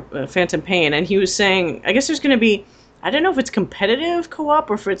for Phantom Pain, and he was saying, I guess there's going to be, I don't know if it's competitive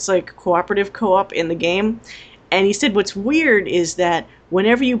co-op or if it's like cooperative co-op in the game. And he said what's weird is that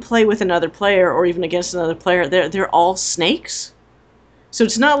whenever you play with another player, or even against another player, they're all snakes. So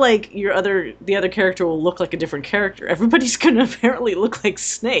it's not like the other character will look like a different character. Everybody's gonna apparently look like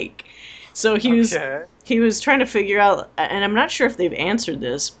Snake. So he was trying to figure out, and I'm not sure if they've answered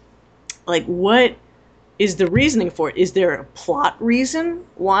this, like, what is the reasoning for it? Is there a plot reason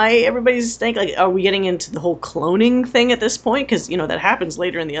why everybody's a Snake? Like, are we getting into the whole cloning thing at this point? Because, you know, that happens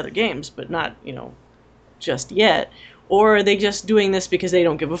later in the other games, but not, you know, just yet. Or are they just doing this because they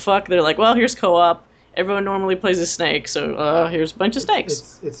don't give a fuck? They're like, well, here's co-op. Everyone normally plays a snake, so here's a bunch of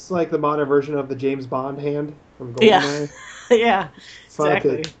snakes. It's like the modern version of the James Bond hand from GoldenEye. Yeah,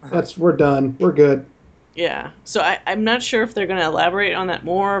 exactly. We're done. We're good. Yeah. So I'm not sure if they're going to elaborate on that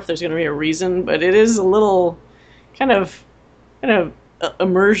more, if there's going to be a reason, but it is a little kind of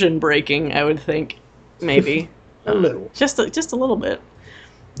immersion breaking, I would think, maybe. A little. Just a little bit.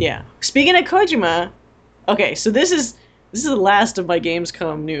 Yeah. Speaking of Kojima, okay, so this is the last of my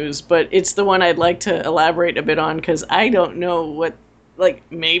Gamescom news, but it's the one I'd like to elaborate a bit on because I don't know what, like,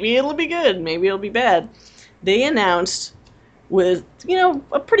 maybe it'll be good, maybe it'll be bad. They announced with,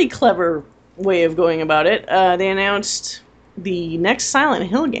 a pretty clever way of going about it. They announced the next Silent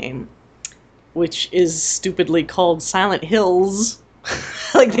Hill game, which is stupidly called Silent Hills.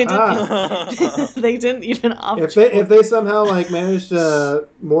 Like they didn't even opt. If they somehow manage to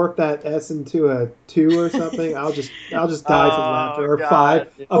morph that S into a 2 or something, I'll just die from laughter. Or God.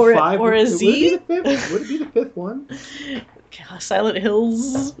 5, or 5. Or a Z. Would it be the fifth one? Silent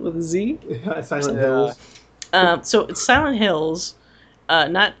Hills with a Z. Silent Hills. So it's Silent Hills.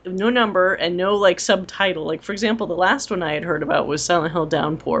 No number and no subtitle. Like, for example, the last one I had heard about was Silent Hill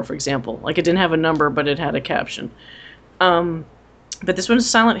Downpour, for example. Like, it didn't have a number, but it had a caption. But this one's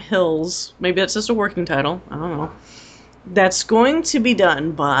Silent Hills. Maybe that's just a working title. I don't know. That's going to be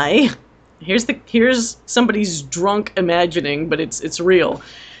done by... Here's somebody's drunk imagining, but it's real.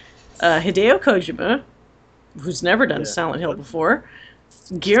 Hideo Kojima, who's never done Silent Hill before.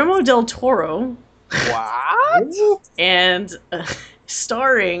 Guillermo del Toro. What? And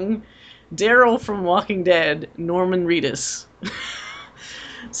starring Daryl from Walking Dead, Norman Reedus.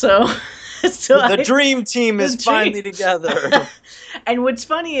 So the dream team is finally together. And what's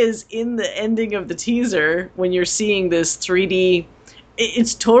funny is in the ending of the teaser, when you're seeing this 3D,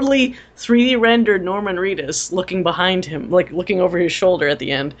 it's totally 3D rendered Norman Reedus looking behind him, like looking over his shoulder at the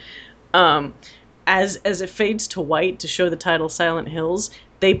end. As it fades to white to show the title Silent Hills,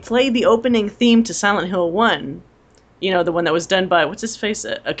 they play the opening theme to Silent Hill 1, the one that was done by, what's his face,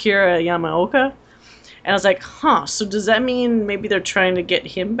 Akira Yamaoka? And I was like, so does that mean maybe they're trying to get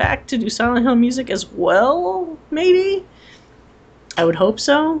him back to do Silent Hill music as well, maybe? I would hope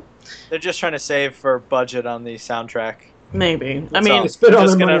so. They're just trying to save for budget on the soundtrack. Maybe. I mean, it's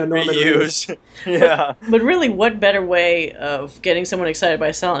just going to reuse. Yeah. But really, what better way of getting someone excited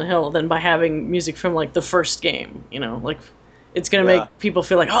by Silent Hill than by having music from, the first game, It's going to make people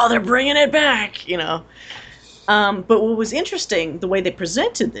feel like, they're bringing it back, But what was interesting, the way they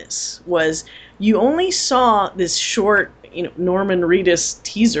presented this, was you only saw this short, Norman Reedus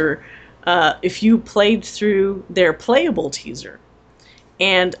teaser if you played through their playable teaser.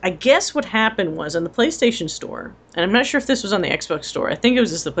 And I guess what happened was on the PlayStation Store, and I'm not sure if this was on the Xbox Store, I think it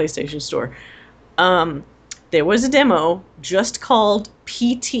was just the PlayStation Store, there was a demo just called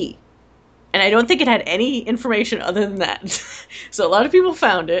PT. And I don't think it had any information other than that. So a lot of people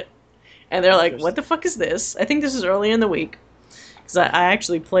found it, and they're like, what the fuck is this? I think this is earlier in the week, because I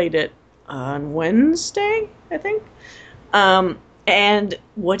actually played it on Wednesday, I think. And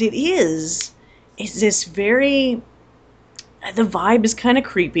what it is this very... The vibe is kind of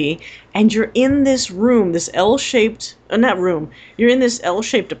creepy, and you're in this room, this L-shaped... not room. You're in this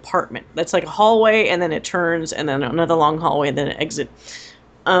L-shaped apartment. That's like a hallway, and then it turns, and then another long hallway, and then an exit.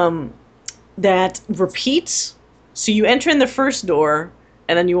 That repeats. So you enter in the first door,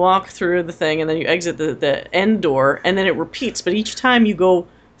 and then you walk through the thing, and then you exit the end door, and then it repeats. But each time you go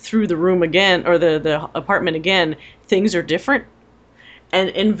through the room again, or the apartment again, things are different. And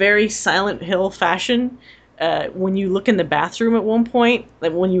in very Silent Hill fashion... when you look in the bathroom at one point,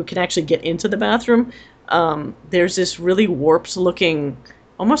 like when you can actually get into the bathroom, there's this really warped looking,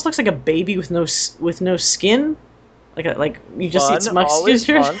 almost looks like a baby with no skin, like you just see its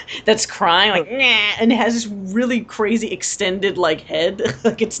musculature that's crying like nah, and it has this really crazy extended head,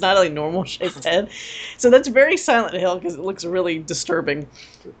 like it's not a normal shaped head. So that's very Silent Hill because it looks really disturbing.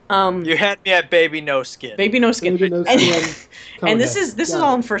 You had me at baby no skin. Baby no skin. Baby no skin. And this is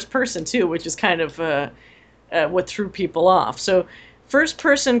all in first person too, which is kind of what threw people off. So first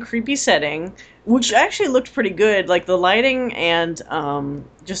person creepy setting, which actually looked pretty good, like the lighting and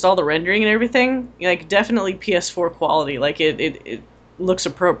just all the rendering and everything, definitely PS4 quality. Like it looks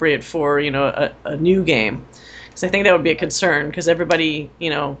appropriate for a new game, because I think that would be a concern, because everybody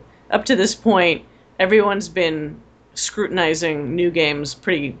up to this point everyone's been scrutinizing new games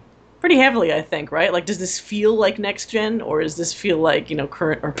pretty heavily, I think, right? Like, does this feel like next gen, or does this feel like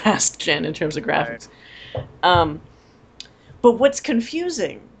current or past gen in terms of graphics? Right. But what's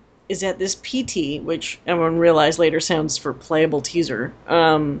confusing is that this PT, which everyone realized later sounds for playable teaser,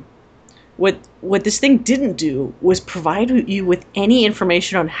 what this thing didn't do was provide you with any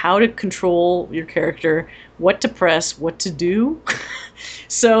information on how to control your character, what to press, what to do.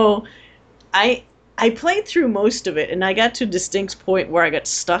 So I I played through most of it, and I got to a distinct point where I got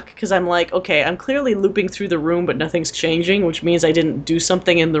stuck, because I'm like, okay, I'm clearly looping through the room, but nothing's changing, which means I didn't do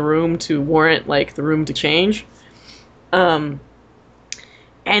something in the room to warrant, like, the room to change. And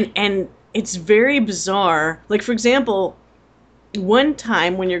it's very bizarre. Like, for example, one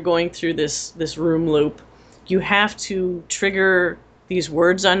time when you're going through this room loop, you have to trigger these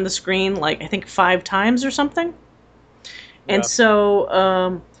words on the screen, like, I think 5 times or something. Yeah. And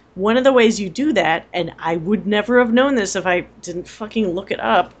so, one of the ways you do that, and I would never have known this if I didn't fucking look it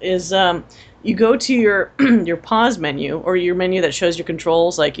up, is you go to your your pause menu, or your menu that shows your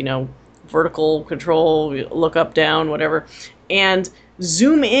controls, like, you know, vertical control, look up, down, whatever, and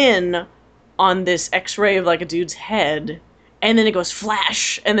zoom in on this x-ray of like a dude's head, and then it goes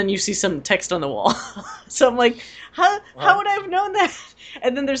flash, and then you see some text on the wall. So I'm like, how would I have known that?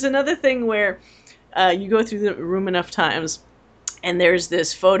 And then there's another thing where you go through the room enough times, and there's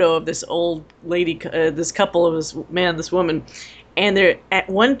this photo of this old lady, this couple of this man, this woman, and there at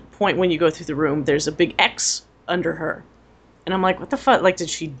one point when you go through the room, there's a big X under her. And I'm like, what the fuck? Like,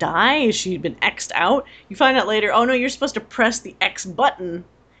 did she die? Has she been X'd out? You find out later, oh no, you're supposed to press the X button,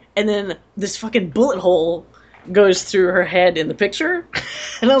 and then this fucking bullet hole goes through her head in the picture.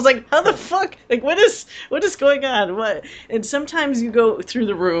 And I was like, how the fuck? Like, what is going on? What? And sometimes you go through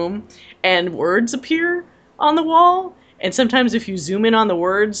the room and words appear on the wall. And sometimes if you zoom in on the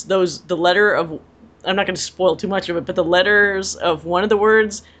words, the letter of, I'm not going to spoil too much of it, but the letters of one of the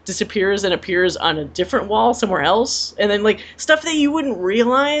words disappears and appears on a different wall somewhere else. And then, like, stuff that you wouldn't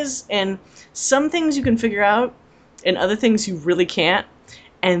realize. And some things you can figure out, and other things you really can't.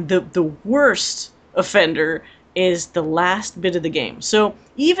 And the worst offender is the last bit of the game. So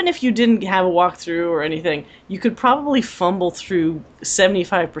even if you didn't have a walkthrough or anything, you could probably fumble through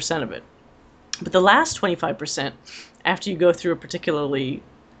 75% of it. But the last 25%, after you go through a particularly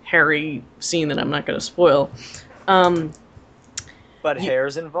hairy scene that I'm not going to spoil, but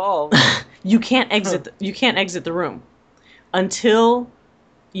hair's involved. You can't exit. You can't exit the room until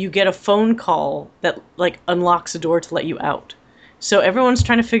you get a phone call that like unlocks a door to let you out. So everyone's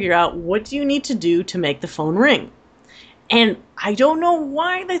trying to figure out, what do you need to do to make the phone ring? And I don't know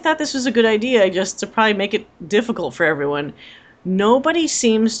why they thought this was a good idea, just to probably make it difficult for everyone. Nobody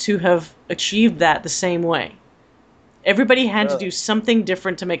seems to have achieved that the same way. Everybody had to do something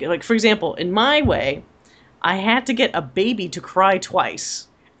different to make it. Like, for example, in my way, I had to get a baby to cry twice,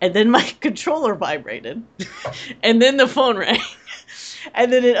 and then my controller vibrated, and then the phone rang.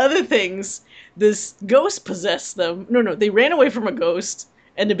 And then in other things, this ghost possessed them. No, they ran away from a ghost,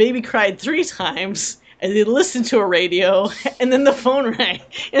 and the baby cried 3 times, and they listened to a radio, and then the phone rang.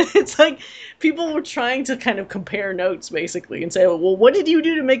 And it's like, people were trying to kind of compare notes, basically, and say, well, what did you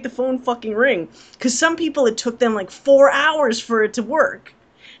do to make the phone fucking ring? Because some people, it took them like 4 hours for it to work.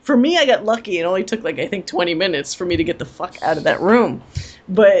 For me, I got lucky. It only took like, I think, 20 minutes for me to get the fuck out of that room.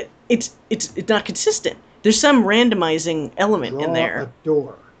 But it's not consistent. There's some randomizing element in there.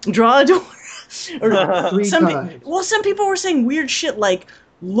 Draw a door. Or some people were saying weird shit like,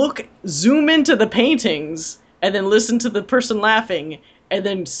 zoom into the paintings, and then listen to the person laughing, and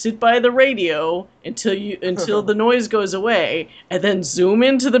then sit by the radio until the noise goes away, and then zoom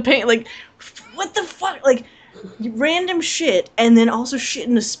into the paint. Like, what the fuck? Like, random shit, and then also shit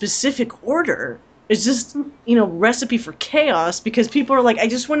in a specific order. It's just, recipe for chaos, because people are like, I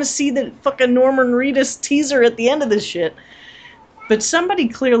just want to see the fucking Norman Reedus teaser at the end of this shit. But somebody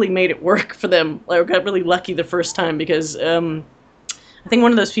clearly made it work for them. Like, got really lucky the first time, because I think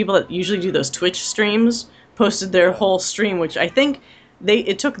one of those people that usually do those Twitch streams posted their whole stream, which I think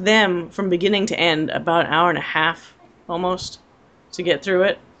it took them from beginning to end about an hour and a half almost to get through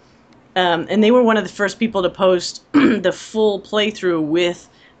it. And they were one of the first people to post the full playthrough with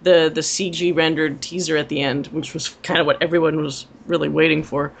the CG rendered teaser at the end, which was kind of what everyone was really waiting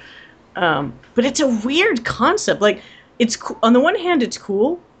for. But it's a weird concept. Like, it's on the one hand, it's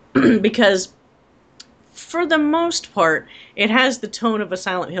cool because for the most part, it has the tone of a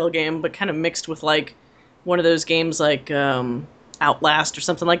Silent Hill game, but kind of mixed with like one of those games like Outlast or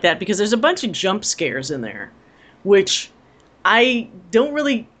something like that, because there's a bunch of jump scares in there, which I don't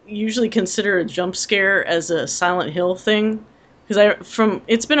really usually consider a jump scare as a Silent Hill thing, because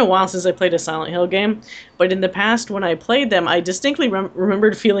it's been a while since I played a Silent Hill game, but in the past when I played them, I distinctly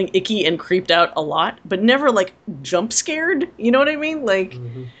remembered feeling icky and creeped out a lot, but never like jump scared. You know what I mean? Like,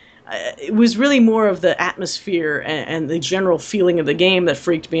 it was really more of the atmosphere and the general feeling of the game that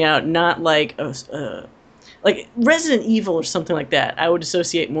freaked me out, not like like Resident Evil or something like that. I would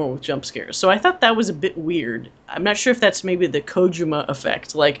associate more with jump scares. So I thought that was a bit weird. I'm not sure if that's maybe the Kojima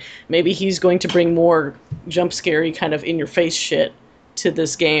effect. Like, maybe he's going to bring more jump scary kind of in-your-face shit to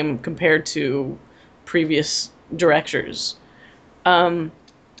this game compared to previous directors.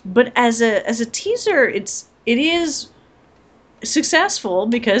 But as a teaser, it is successful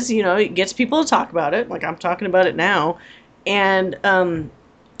because it gets people to talk about it. Like I'm talking about it now, and I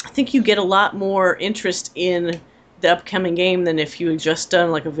think you get a lot more interest in the upcoming game than if you had just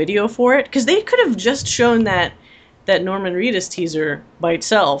done like a video for it. Because they could have just shown that Norman Reedus teaser by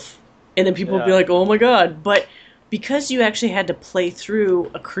itself, and then people would be like, "Oh my god!" But because you actually had to play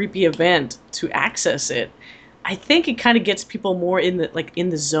through a creepy event to access it, I think it kind of gets people more in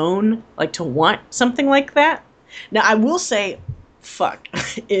the zone, like to want something like that. Now I will say, fuck,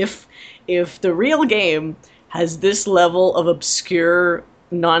 if the real game has this level of obscure,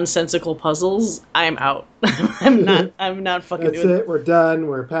 nonsensical puzzles, I'm out. I'm not fucking That's doing it. That's it. We're done.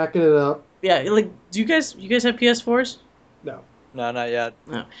 We're packing it up. Yeah, like, do you guys have PS4s? No. No, not yet.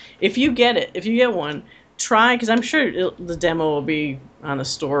 No. If you get one, try, because I'm sure the demo will be on the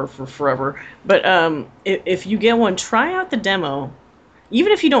store for forever. But if you get one, try out the demo,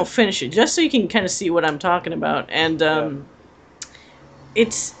 even if you don't finish it, just so you can kind of see what I'm talking about. And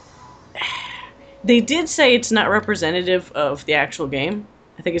they did say it's not representative of the actual game.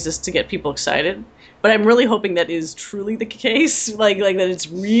 I think it's just to get people excited. But I'm really hoping that is truly the case, like that it's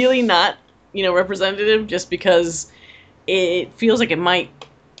really not, representative, just because it feels like it might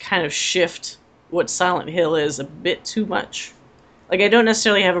kind of shift what Silent Hill is a bit too much. Like, I don't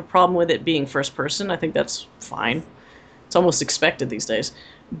necessarily have a problem with it being first person. I think that's fine. It's almost expected these days.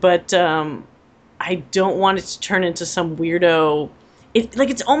 But I don't want it to turn into some weirdo.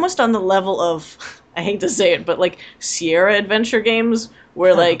 It's almost on the level of, I hate to say it, but like Sierra adventure games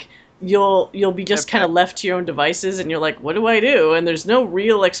where like you'll be just kind of left to your own devices and you're like, what do I do? And there's no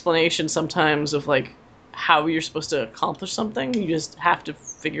real explanation sometimes of like how you're supposed to accomplish something. You just have to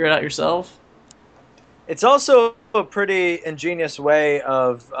figure it out yourself. It's also a pretty ingenious way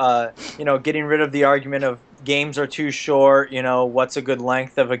of, getting rid of the argument of games are too short, what's a good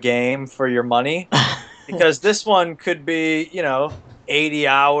length of a game for your money? Because this one could be, 80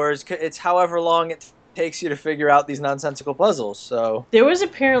 hours. It's however long it takes you to figure out these nonsensical puzzles. So there was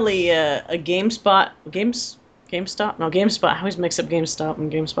apparently a GameSpot. I always mix up GameStop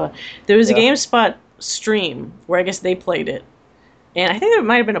and GameSpot. There was a GameSpot stream where I guess they played it. And I think there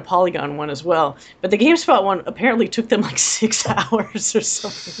might have been a Polygon one as well. But the GameSpot one apparently took them like 6 hours or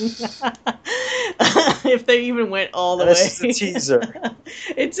something. If they even went all the way. It's just a teaser.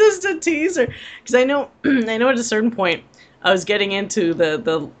 It's just a teaser. Because I know at a certain point, I was getting into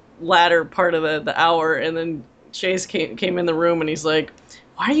the latter part of the hour, and then Chase came in the room, and he's like,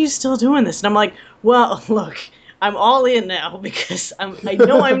 why are you still doing this? And I'm like, well, look, I'm all in now because I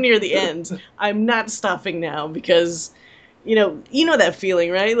know I'm near the end. I'm not stopping now because... You know that feeling,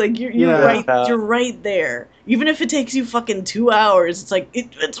 right? Like you're right there. Even if it takes you fucking 2 hours, it's like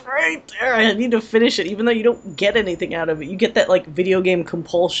it's right there. I need to finish it, even though you don't get anything out of it. You get that like video game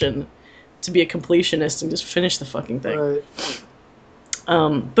compulsion to be a completionist and just finish the fucking thing.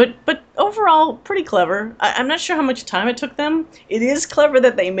 Right. But overall, pretty clever. I'm not sure how much time it took them. It is clever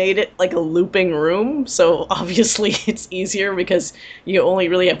that they made it like a looping room, so obviously it's easier because you only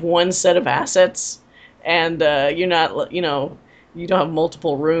really have one set of assets. And you're not, you don't have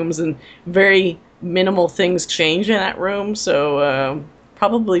multiple rooms, and very minimal things change in that room. So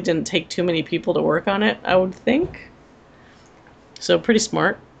probably didn't take too many people to work on it, I would think. So pretty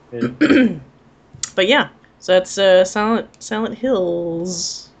smart. Yeah. But yeah, so that's Silent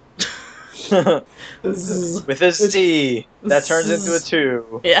Hills. With a C that turns into a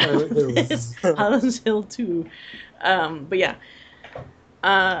 2. Yeah, Silent Hill 2. But yeah.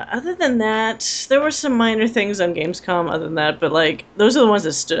 Other than that, there were some minor things on Gamescom other than that, but like those are the ones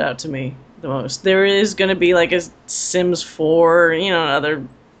that stood out to me the most. There is going to be like a Sims 4, other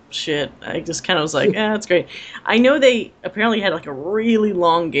shit. I just kind of was like, that's great. I know they apparently had like a really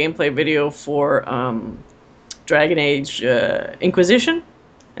long gameplay video for Dragon Age Inquisition,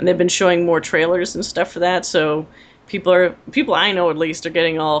 and they've been showing more trailers and stuff for that, so people I know at least are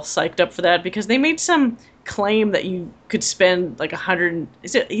getting all psyched up for that because they made some claim that you could spend like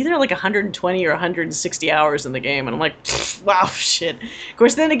 120 or 160 hours in the game, and I'm like, wow, shit. Of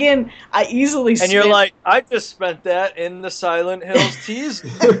course, then again, I easily and you're like, I just spent that in the Silent Hills teaser.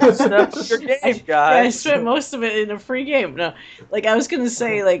 That's your game, guys. I spent most of it in a free game. No, like I was gonna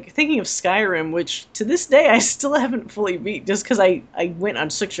say, like thinking of Skyrim, which to this day I still haven't fully beat, just because I went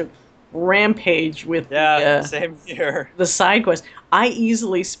on such a rampage with same here. The side quest. I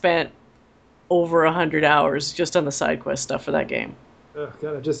easily spent over 100 hours just on the side quest stuff for that game. Oh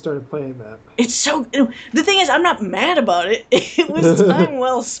god, I just started playing that. It's so. The thing is, I'm not mad about it. It was time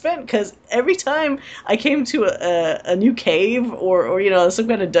well spent because every time I came to a new cave or some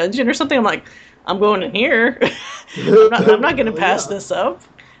kind of dungeon or something, I'm like, I'm going in here. I'm not going to pass this up.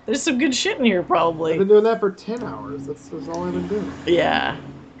 There's some good shit in here, probably. I've been doing that for 10 hours. That's all I've been doing. Yeah.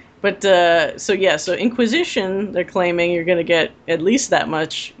 But, so Inquisition, they're claiming you're going to get at least that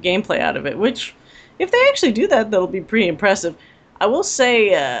much gameplay out of it, which, if they actually do that, that'll be pretty impressive. I will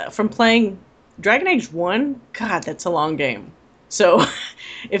say, from playing Dragon Age 1, God, that's a long game. So,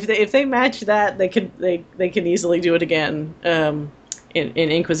 if they match that, they can easily do it again in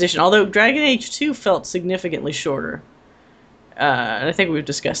Inquisition. Although Dragon Age 2 felt significantly shorter. And I think we've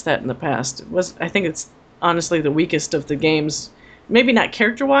discussed that in the past. I think it's honestly the weakest of the games. Maybe not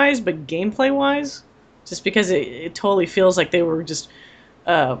character-wise, but gameplay-wise. Just because it totally feels like they were just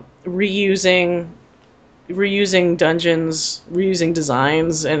reusing dungeons, reusing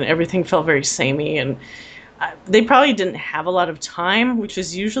designs, and everything felt very samey. And they probably didn't have a lot of time, which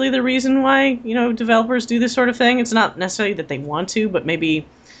is usually the reason why developers do this sort of thing. It's not necessarily that they want to, but maybe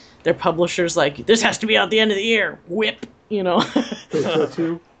their publishers like, this has to be out the end of the year. Whip, KOTOR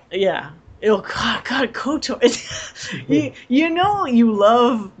 2? Yeah. Oh God, KOTOR. you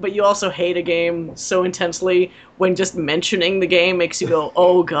love, but you also hate a game so intensely when just mentioning the game makes you go,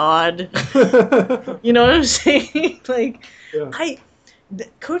 oh God. You know what I'm saying? Like, yeah.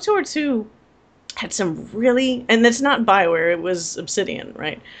 KOTOR 2 had some really, and that's not BioWare, it was Obsidian,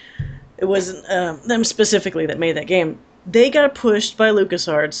 right? It wasn't them specifically that made that game. They got pushed by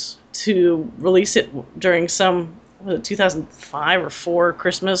LucasArts to release it during some, 2005 or 4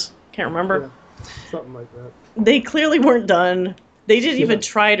 Christmas? Can't remember. Yeah, something like that. They clearly weren't done. They didn't even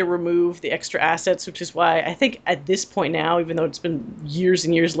try to remove the extra assets, which is why I think at this point now, even though it's been years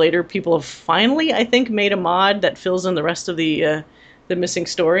and years later, people have finally, I think, made a mod that fills in the rest of the missing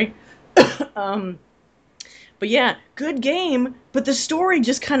story. But yeah, good game, but the story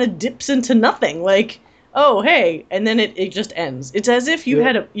just kind of dips into nothing. Like, oh, hey, and then it just ends. It's as if you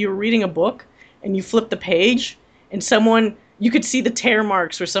were reading a book and you flip the page and you could see the tear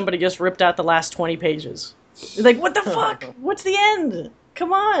marks where somebody just ripped out the last 20 pages. You're like, what the fuck? What's the end?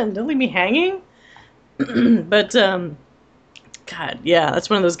 Come on, don't leave me hanging. But, God, yeah, that's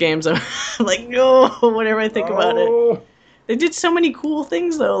one of those games I'm like, no, whenever I think about it. They did so many cool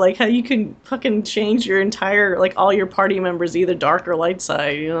things, though, like how you can fucking change your entire, like, all your party members either dark or light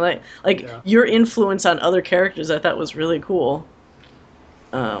side, your influence on other characters I thought was really cool.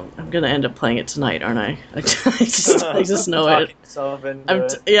 I'm gonna end up playing it tonight, aren't I? I just know it.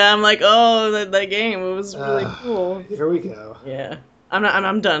 I'm like, oh, that game, it was really cool. Here we go. Yeah,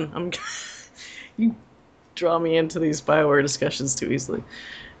 I'm done. You draw me into these BioWare discussions too easily.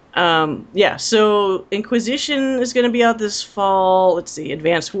 So Inquisition is gonna be out this fall. Let's see,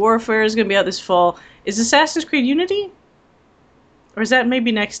 Advanced Warfare is gonna be out this fall. Is Assassin's Creed Unity? Or is that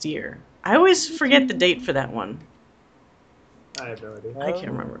maybe next year? I always forget the date for that one. I have no idea. I can't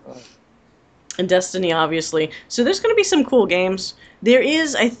remember. And Destiny, obviously. So there's going to be some cool games. There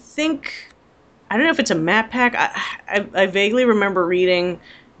is, I think, I don't know if it's a map pack. I vaguely remember reading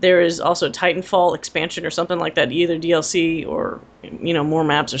there is also a Titanfall expansion or something like that, either DLC or more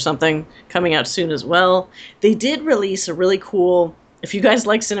maps or something coming out soon as well. They did release a really cool, if you guys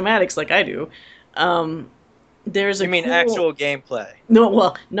like cinematics like I do, there's a actual gameplay? No,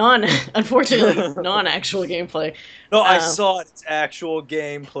 well, unfortunately, non-actual gameplay. No, I saw it. It's actual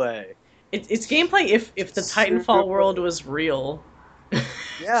gameplay. It's gameplay if the Titanfall world was real.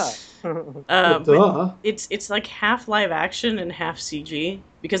 Yeah. But it's like half live action and half CG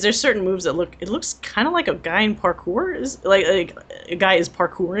because there's certain moves that looks kind of like a guy in parkour is like a guy is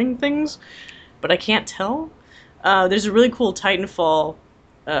parkouring things, but I can't tell. There's a really cool Titanfall.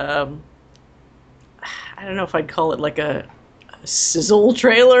 I don't know if I'd call it like a sizzle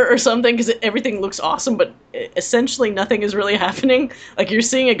trailer or something because everything looks awesome, but essentially nothing is really happening. Like you're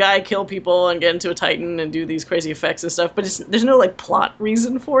seeing a guy kill people and get into a Titan and do these crazy effects and stuff, but there's no like plot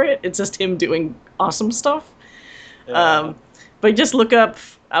reason for it. It's just him doing awesome stuff. Yeah. But just look up.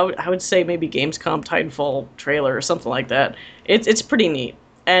 I would say maybe Gamescom Titanfall trailer or something like that. It's pretty neat.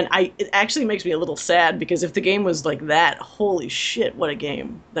 And it actually makes me a little sad because if the game was like that, holy shit, what a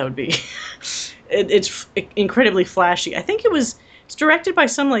game that would be. It's incredibly flashy. I think it's directed by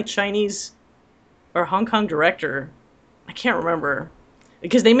some like Chinese or Hong Kong director. I can't remember.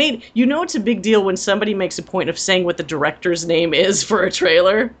 Because they made, it's a big deal when somebody makes a point of saying what the director's name is for a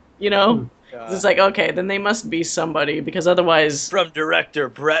trailer, It's like, okay, then they must be somebody because otherwise... From director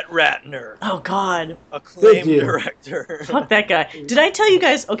Brett Ratner. Oh, God. Acclaimed director. Fuck that guy. Did I tell you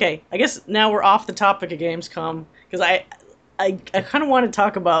guys... Okay, I guess now we're off the topic of Gamescom because I I kind of want to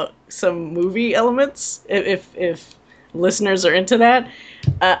talk about some movie elements if listeners are into that.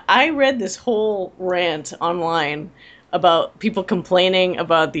 I read this whole rant online about people complaining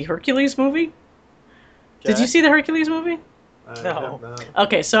about the Hercules movie. Did you see the Hercules movie? No.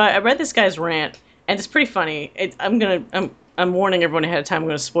 Okay, so I read this guy's rant, and it's pretty funny. I'm warning everyone ahead of time. I'm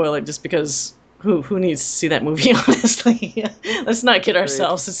going to spoil it just because who needs to see that movie? Honestly, let's not kid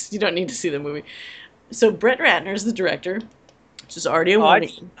ourselves. You don't need to see the movie. So Brett Ratner is the director, which is already a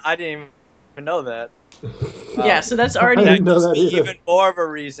warning. I didn't even know that. Yeah, so that's already I didn't know that either. even more of a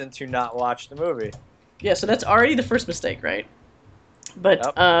reason to not watch the movie. Yeah, so that's already the first mistake, right?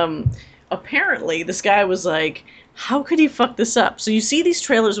 But apparently this guy was like, how could he fuck this up? So you see these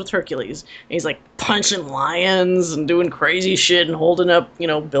trailers with Hercules, and he's like punching lions and doing crazy shit and holding up,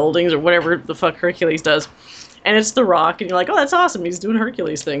 buildings or whatever the fuck Hercules does. And it's The Rock, and you're like, oh, that's awesome. He's doing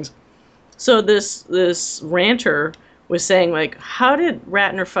Hercules things. So this ranter was saying, like, how did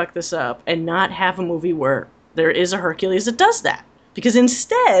Ratner fuck this up and not have a movie where there is a Hercules that does that? Because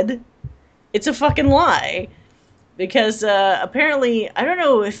instead, it's a fucking lie. Because apparently, I don't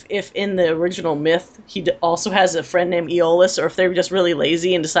know if in the original myth he also has a friend named Aeolus, or if they were just really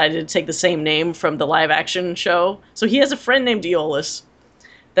lazy and decided to take the same name from the live-action show. So he has a friend named Aeolus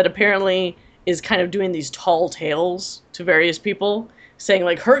that apparently is kind of doing these tall tales to various people, saying,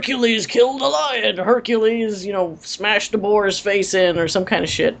 like, Hercules killed a lion, Hercules, smashed a boar's face in, or some kind of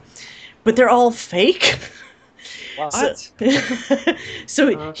shit. But they're all fake. What?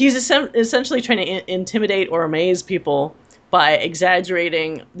 So he's essentially trying to intimidate or amaze people by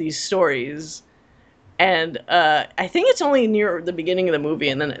exaggerating these stories. And I think it's only near the beginning of the movie,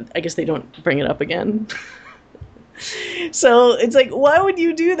 and then I guess they don't bring it up again. So it's like, why would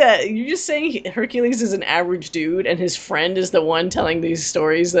you do that? You're just saying Hercules is an average dude, and his friend is the one telling these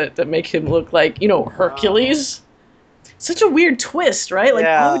stories that make him look like, Hercules? Such a weird twist, right? Like,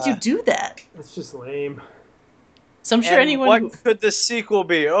 why would you do that? It's just lame. So I'm sure anyone what could the sequel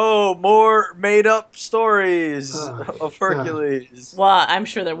be? Oh, more made-up stories of Hercules. Well, I'm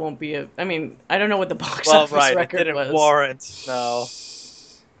sure there won't be I don't know what the box office record it didn't was. warrant, no.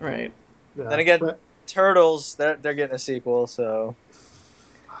 Right. Yeah, Then again, Turtles, they're getting a sequel, so...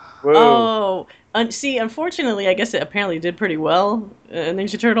 Whoa. Oh, see, unfortunately, I guess it apparently did pretty well,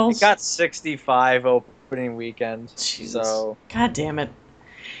 Ninja Turtles. It got 65 opening weekend, Jesus. so... God damn it.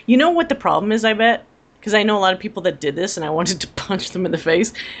 You know what the problem is, I bet? Because I know a lot of people that did this, and I wanted to punch them in the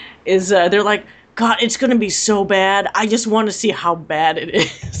face, is they're like, God, it's going to be so bad. I just want to see how bad it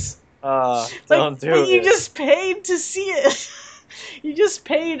is. Don't do it. You just paid to see it. You just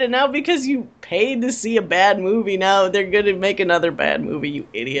paid, and now because you paid to see a bad movie, now they're going to make another bad movie, you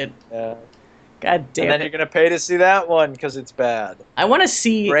idiot. Yeah. God damn And then you're going to pay to see that one because it's bad. I want to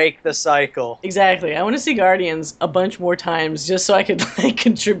see... Break the cycle. Exactly. I want to see Guardians a bunch more times just so I could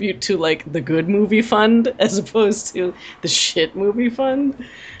contribute to the good movie fund as opposed to the shit movie fund.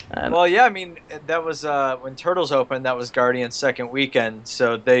 Well, yeah, that was when Turtles opened, that was Guardians' second weekend,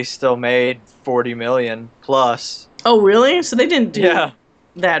 so they still made $40 million plus. Oh, really? So they didn't do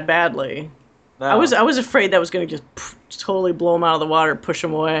that badly. No. I was afraid that was going to just totally blow them out of the water, push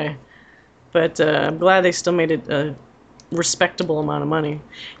them away. But I'm glad they still made it a respectable amount of money.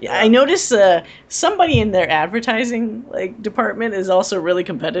 Yeah, I noticed somebody in their advertising department is also really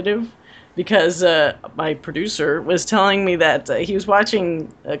competitive, because my producer was telling me that he was watching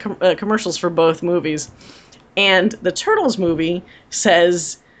commercials for both movies, and the Turtles movie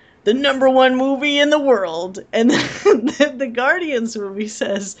says the #1 movie in the world, and the Guardians movie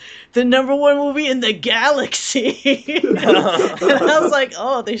says the #1 movie in the galaxy. And I was like,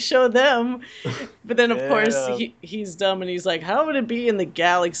 oh, they show them. But then, of course, he's dumb, and he's like, how would it be in the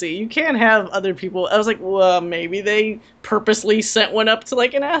galaxy? You can't have other people. I was like, well, maybe they purposely sent one up to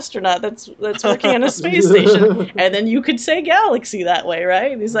an astronaut that's working on a space station, and then you could say galaxy that way,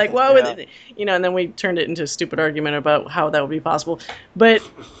 right? And he's like, well, and then we turned it into a stupid argument about how that would be possible. But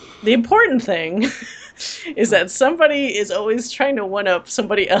the important thing is that somebody is always trying to one-up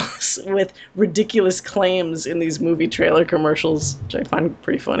somebody else with ridiculous claims in these movie trailer commercials, which I find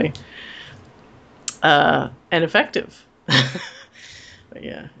pretty funny. And effective. But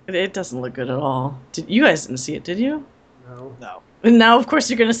yeah, it doesn't look good at all. You guys didn't see it, did you? No. And now, of course,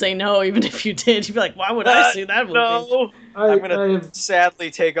 you're going to say no, even if you did. You'd be like, why would I see that movie? No. I'm going to sadly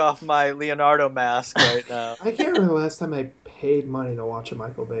take off my Leonardo mask right now. I can't remember the last time I paid money to watch a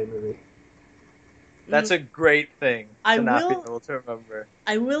Michael Bay movie. That's a great thing to not be able to remember.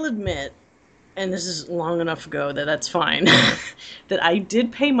 I will admit, and this is long enough ago that's fine, that I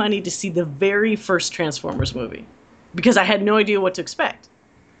did pay money to see the very first Transformers movie, because I had no idea what to expect.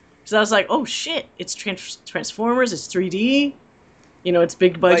 So I was like, oh shit, it's Transformers, it's 3D, you know, it's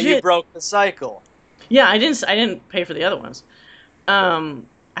big budget. But you broke the cycle. Yeah, I didn't pay for the other ones.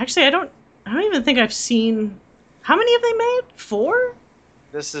 Actually, I don't even think I've seen. How many have they made? 4?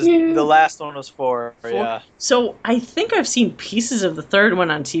 This is the last one was 4. Yeah. So I think I've seen pieces of the third one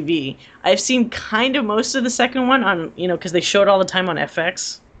on TV. I've seen kind of most of the second one on, you know, because they show it all the time on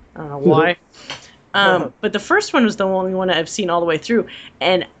FX. I don't know why. But the first one was the only one I've seen all the way through,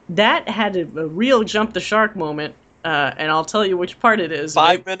 and that had a real jump the shark moment. And I'll tell you which part it is.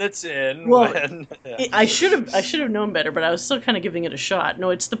 5 minutes in. Well, when, yeah. I should have known better, but I was still kind of giving it a shot. No,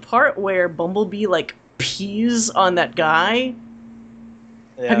 it's the part where Bumblebee like pees on that guy.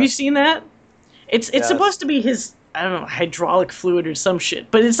 Yeah. Have you seen that? It's supposed to be his, I don't know, hydraulic fluid or some shit,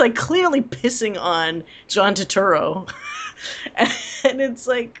 but it's like clearly pissing on John Turturro. And it's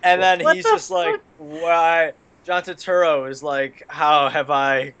like, And then what he's the just fuck? like, why? John Turturro is like, how have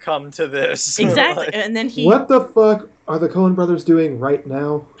I come to this? Exactly. Like, And then he, What the fuck are the Coen brothers doing right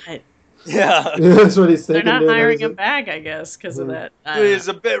now? yeah. That's what he's they're thinking. not dude. hiring That was him back, I guess, because of that. I don't know. Please,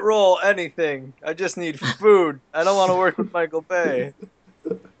 a bit roll, anything. I just need food. I don't want to work with Michael Bay.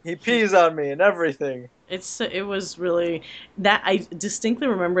 He pees on me and everything. It was really that I distinctly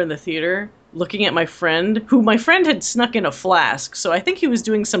remember in the theater looking at my friend, who my friend had snuck in a flask. So I think he was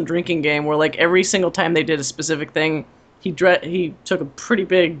doing some drinking game where like every single time they did a specific thing, he took a pretty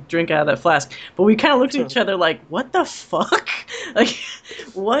big drink out of that flask. But we kind of looked at each other like, what the fuck? Like,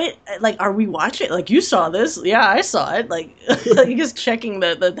 what? Like, are we watching? Like, you saw this? Yeah, I saw it. Like, like just checking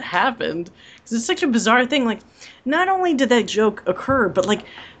that happened. Because it's such a bizarre thing. Like, not only did that joke occur, but like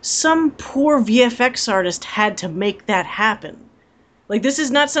some poor VFX artist had to make that happen. Like, this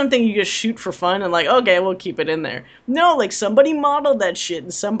is not something you just shoot for fun and like, okay, we'll keep it in there. No, like somebody modeled that shit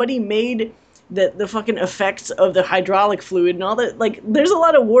and somebody made the fucking effects of the hydraulic fluid and all that. Like, there's a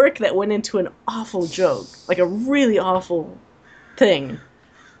lot of work that went into an awful joke, like a really awful thing.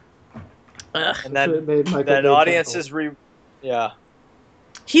 Ugh. And That's what then made Michael that Bay audience chuckle. is yeah.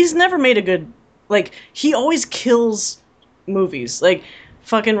 He's never made a good, like, he always kills movies. Like,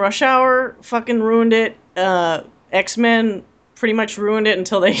 fucking Rush Hour fucking ruined it. X-Men pretty much ruined it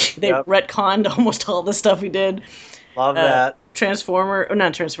until they Yep. retconned almost all the stuff he did. Love that. Not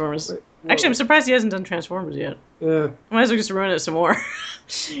Transformers. Actually, I'm surprised he hasn't done Transformers yet. Yeah. Might as well just ruin it some more.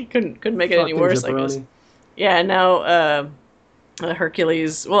 couldn't make it any Fucking worse, I guess. jabroni. Yeah, and now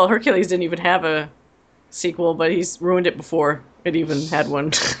Hercules. Well, Hercules didn't even have a sequel, but he's ruined it before it even had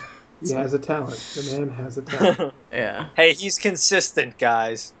one. He has a talent. The man has a talent. Yeah. Hey, he's consistent,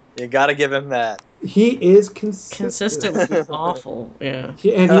 guys. You got to give him that. He is consistent. Consistently awful. Yeah.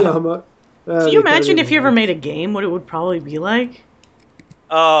 Can you imagine if you ever made a game, what it would probably be like?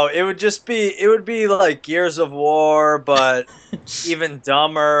 Oh, it would be like Gears of War, but even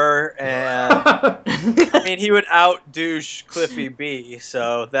dumber. And I mean, he would out-douche Cliffy B,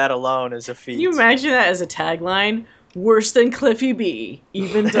 so that alone is a feat. Can you imagine that as a tagline? Worse than Cliffy B,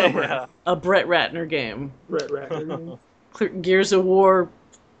 even dumber. Yeah. A Brett Ratner game. Gears of War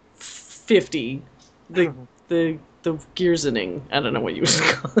 50. The Gearsening. I don't know what you would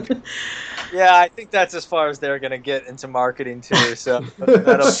call it. Yeah, I think that's as far as they're gonna get into marketing too. So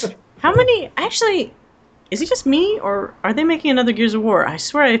that'll, How many? Actually, is it just me, or are they making another Gears of War? I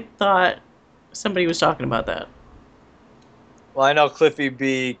swear I thought somebody was talking about that. well, I know Cliffy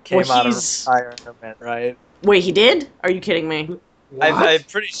B came Well, out of he's- retirement, right? Wait, he did? Are you kidding me? I'm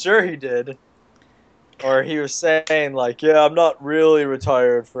pretty sure he did. Or he was saying like, yeah, I'm not really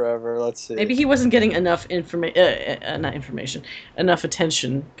retired forever. Let's see. Maybe he wasn't getting enough enough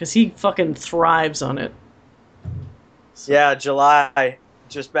attention, because he fucking thrives on it. Yeah, July.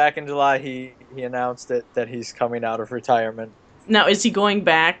 Just back in July, he announced that he's coming out of retirement. Now, is he going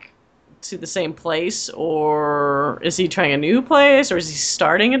back to the same place, or is he trying a new place, or is he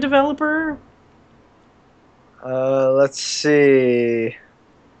starting a developer? Let's see.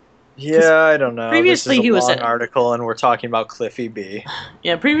 Yeah, I don't know. previously this is a he was long at- article, and we're talking about Cliffy B.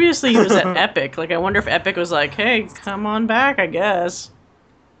 Yeah, previously he was at Epic. Like, I wonder if Epic was like, hey, come on back, I guess.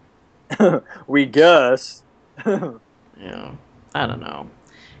 We guess. Yeah, I don't know.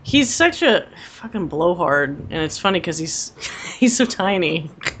 He's such a fucking blowhard, and it's funny because he's so tiny.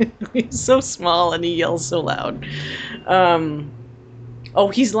 He's so small, and he yells so loud. Oh,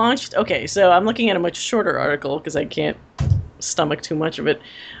 he's launched... Okay, so I'm looking at a much shorter article because I can't stomach too much of it.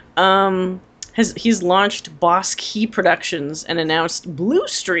 He's launched Boss Key Productions and announced Blue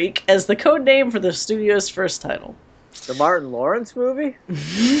Streak as the code name for the studio's first title. The Martin Lawrence movie?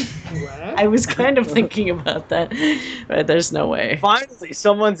 I was kind of thinking about that, but there's no way. Finally,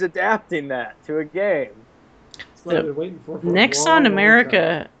 someone's adapting that to a game. That's what I've been waiting for a Nexon long, long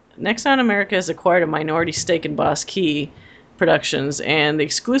America Nexon America has acquired a minority stake in Boss Key Productions and the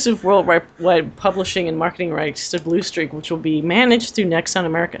exclusive worldwide publishing and marketing rights to Blue Streak, which will be managed through Nexon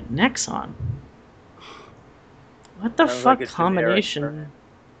America. Nexon? What the Sounds fuck like a combination?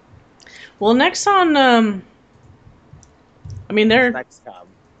 Well, Nexon, I mean, they're... Nexcom.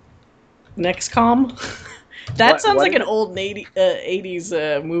 Nexcom? That sounds what like is an it? old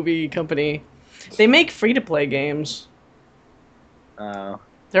 80s movie company. They make free-to-play games. Oh.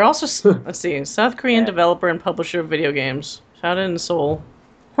 They're also, let's see, South Korean Yeah. developer and publisher of video games. Founded in Seoul.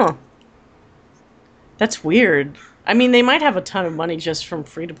 Huh. That's weird. I mean, they might have a ton of money just from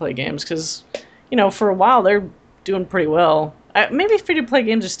free-to-play games, because, you know, for a while they're doing pretty well. Maybe free-to-play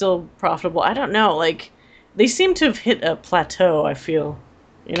games are still profitable. I don't know. Like, they seem to have hit a plateau, I feel.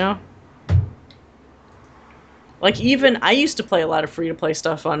 You know? Like, even, I used to play a lot of free-to-play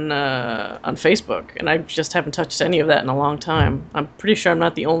stuff on Facebook, and I just haven't touched any of that in a long time. I'm pretty sure I'm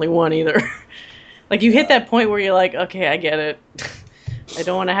not the only one either. Like, you hit that point where you're like, okay, I get it. I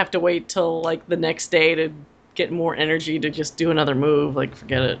don't want to have to wait till, like, the next day to get more energy to just do another move. Like,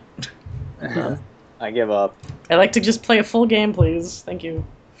 forget it. I give up. I'd like to just play a full game, please. Thank you.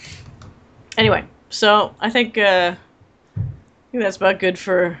 Anyway, so I think that's about good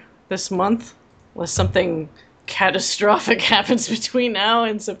for this month. Unless something catastrophic happens between now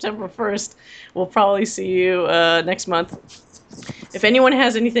and September 1st, we'll probably see you next month. If anyone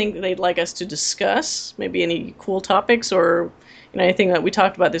has anything they'd like us to discuss, maybe any cool topics or anything that we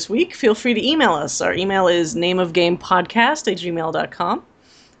talked about this week, feel free to email us. Our email is nameofgamepodcast@gmail.com.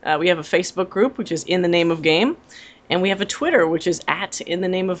 We have a Facebook group, which is In the Name of Game, and we have a Twitter, which is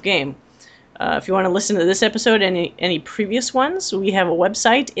 @InTheNameOfGame. If you want to listen to this episode and any previous ones, we have a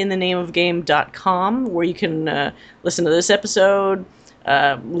website, inthenameofgame.com, where you can listen to this episode,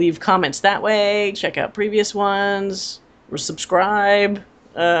 leave comments that way, check out previous ones, or subscribe.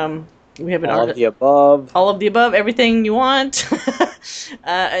 We have an All of the above. all of the above, everything you want.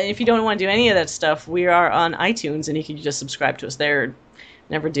 And if you don't want to do any of that stuff, we are on iTunes, and you can just subscribe to us there.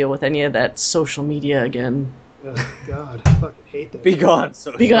 Never deal with any of that social media again. Oh, God, I fucking hate that. Be gone.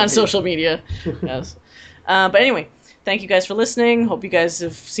 Be on social media. Yes. But anyway, thank you guys for listening. Hope you guys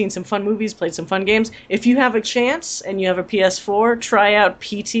have seen some fun movies, played some fun games. If you have a chance and you have a PS4, try out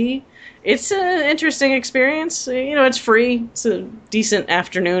PT. It's an interesting experience. You know, it's free. It's a decent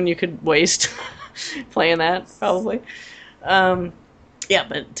afternoon you could waste playing that, probably. Yeah,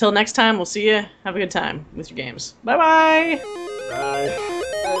 but till next time, we'll see you. Have a good time with your games. Bye-bye! Bye.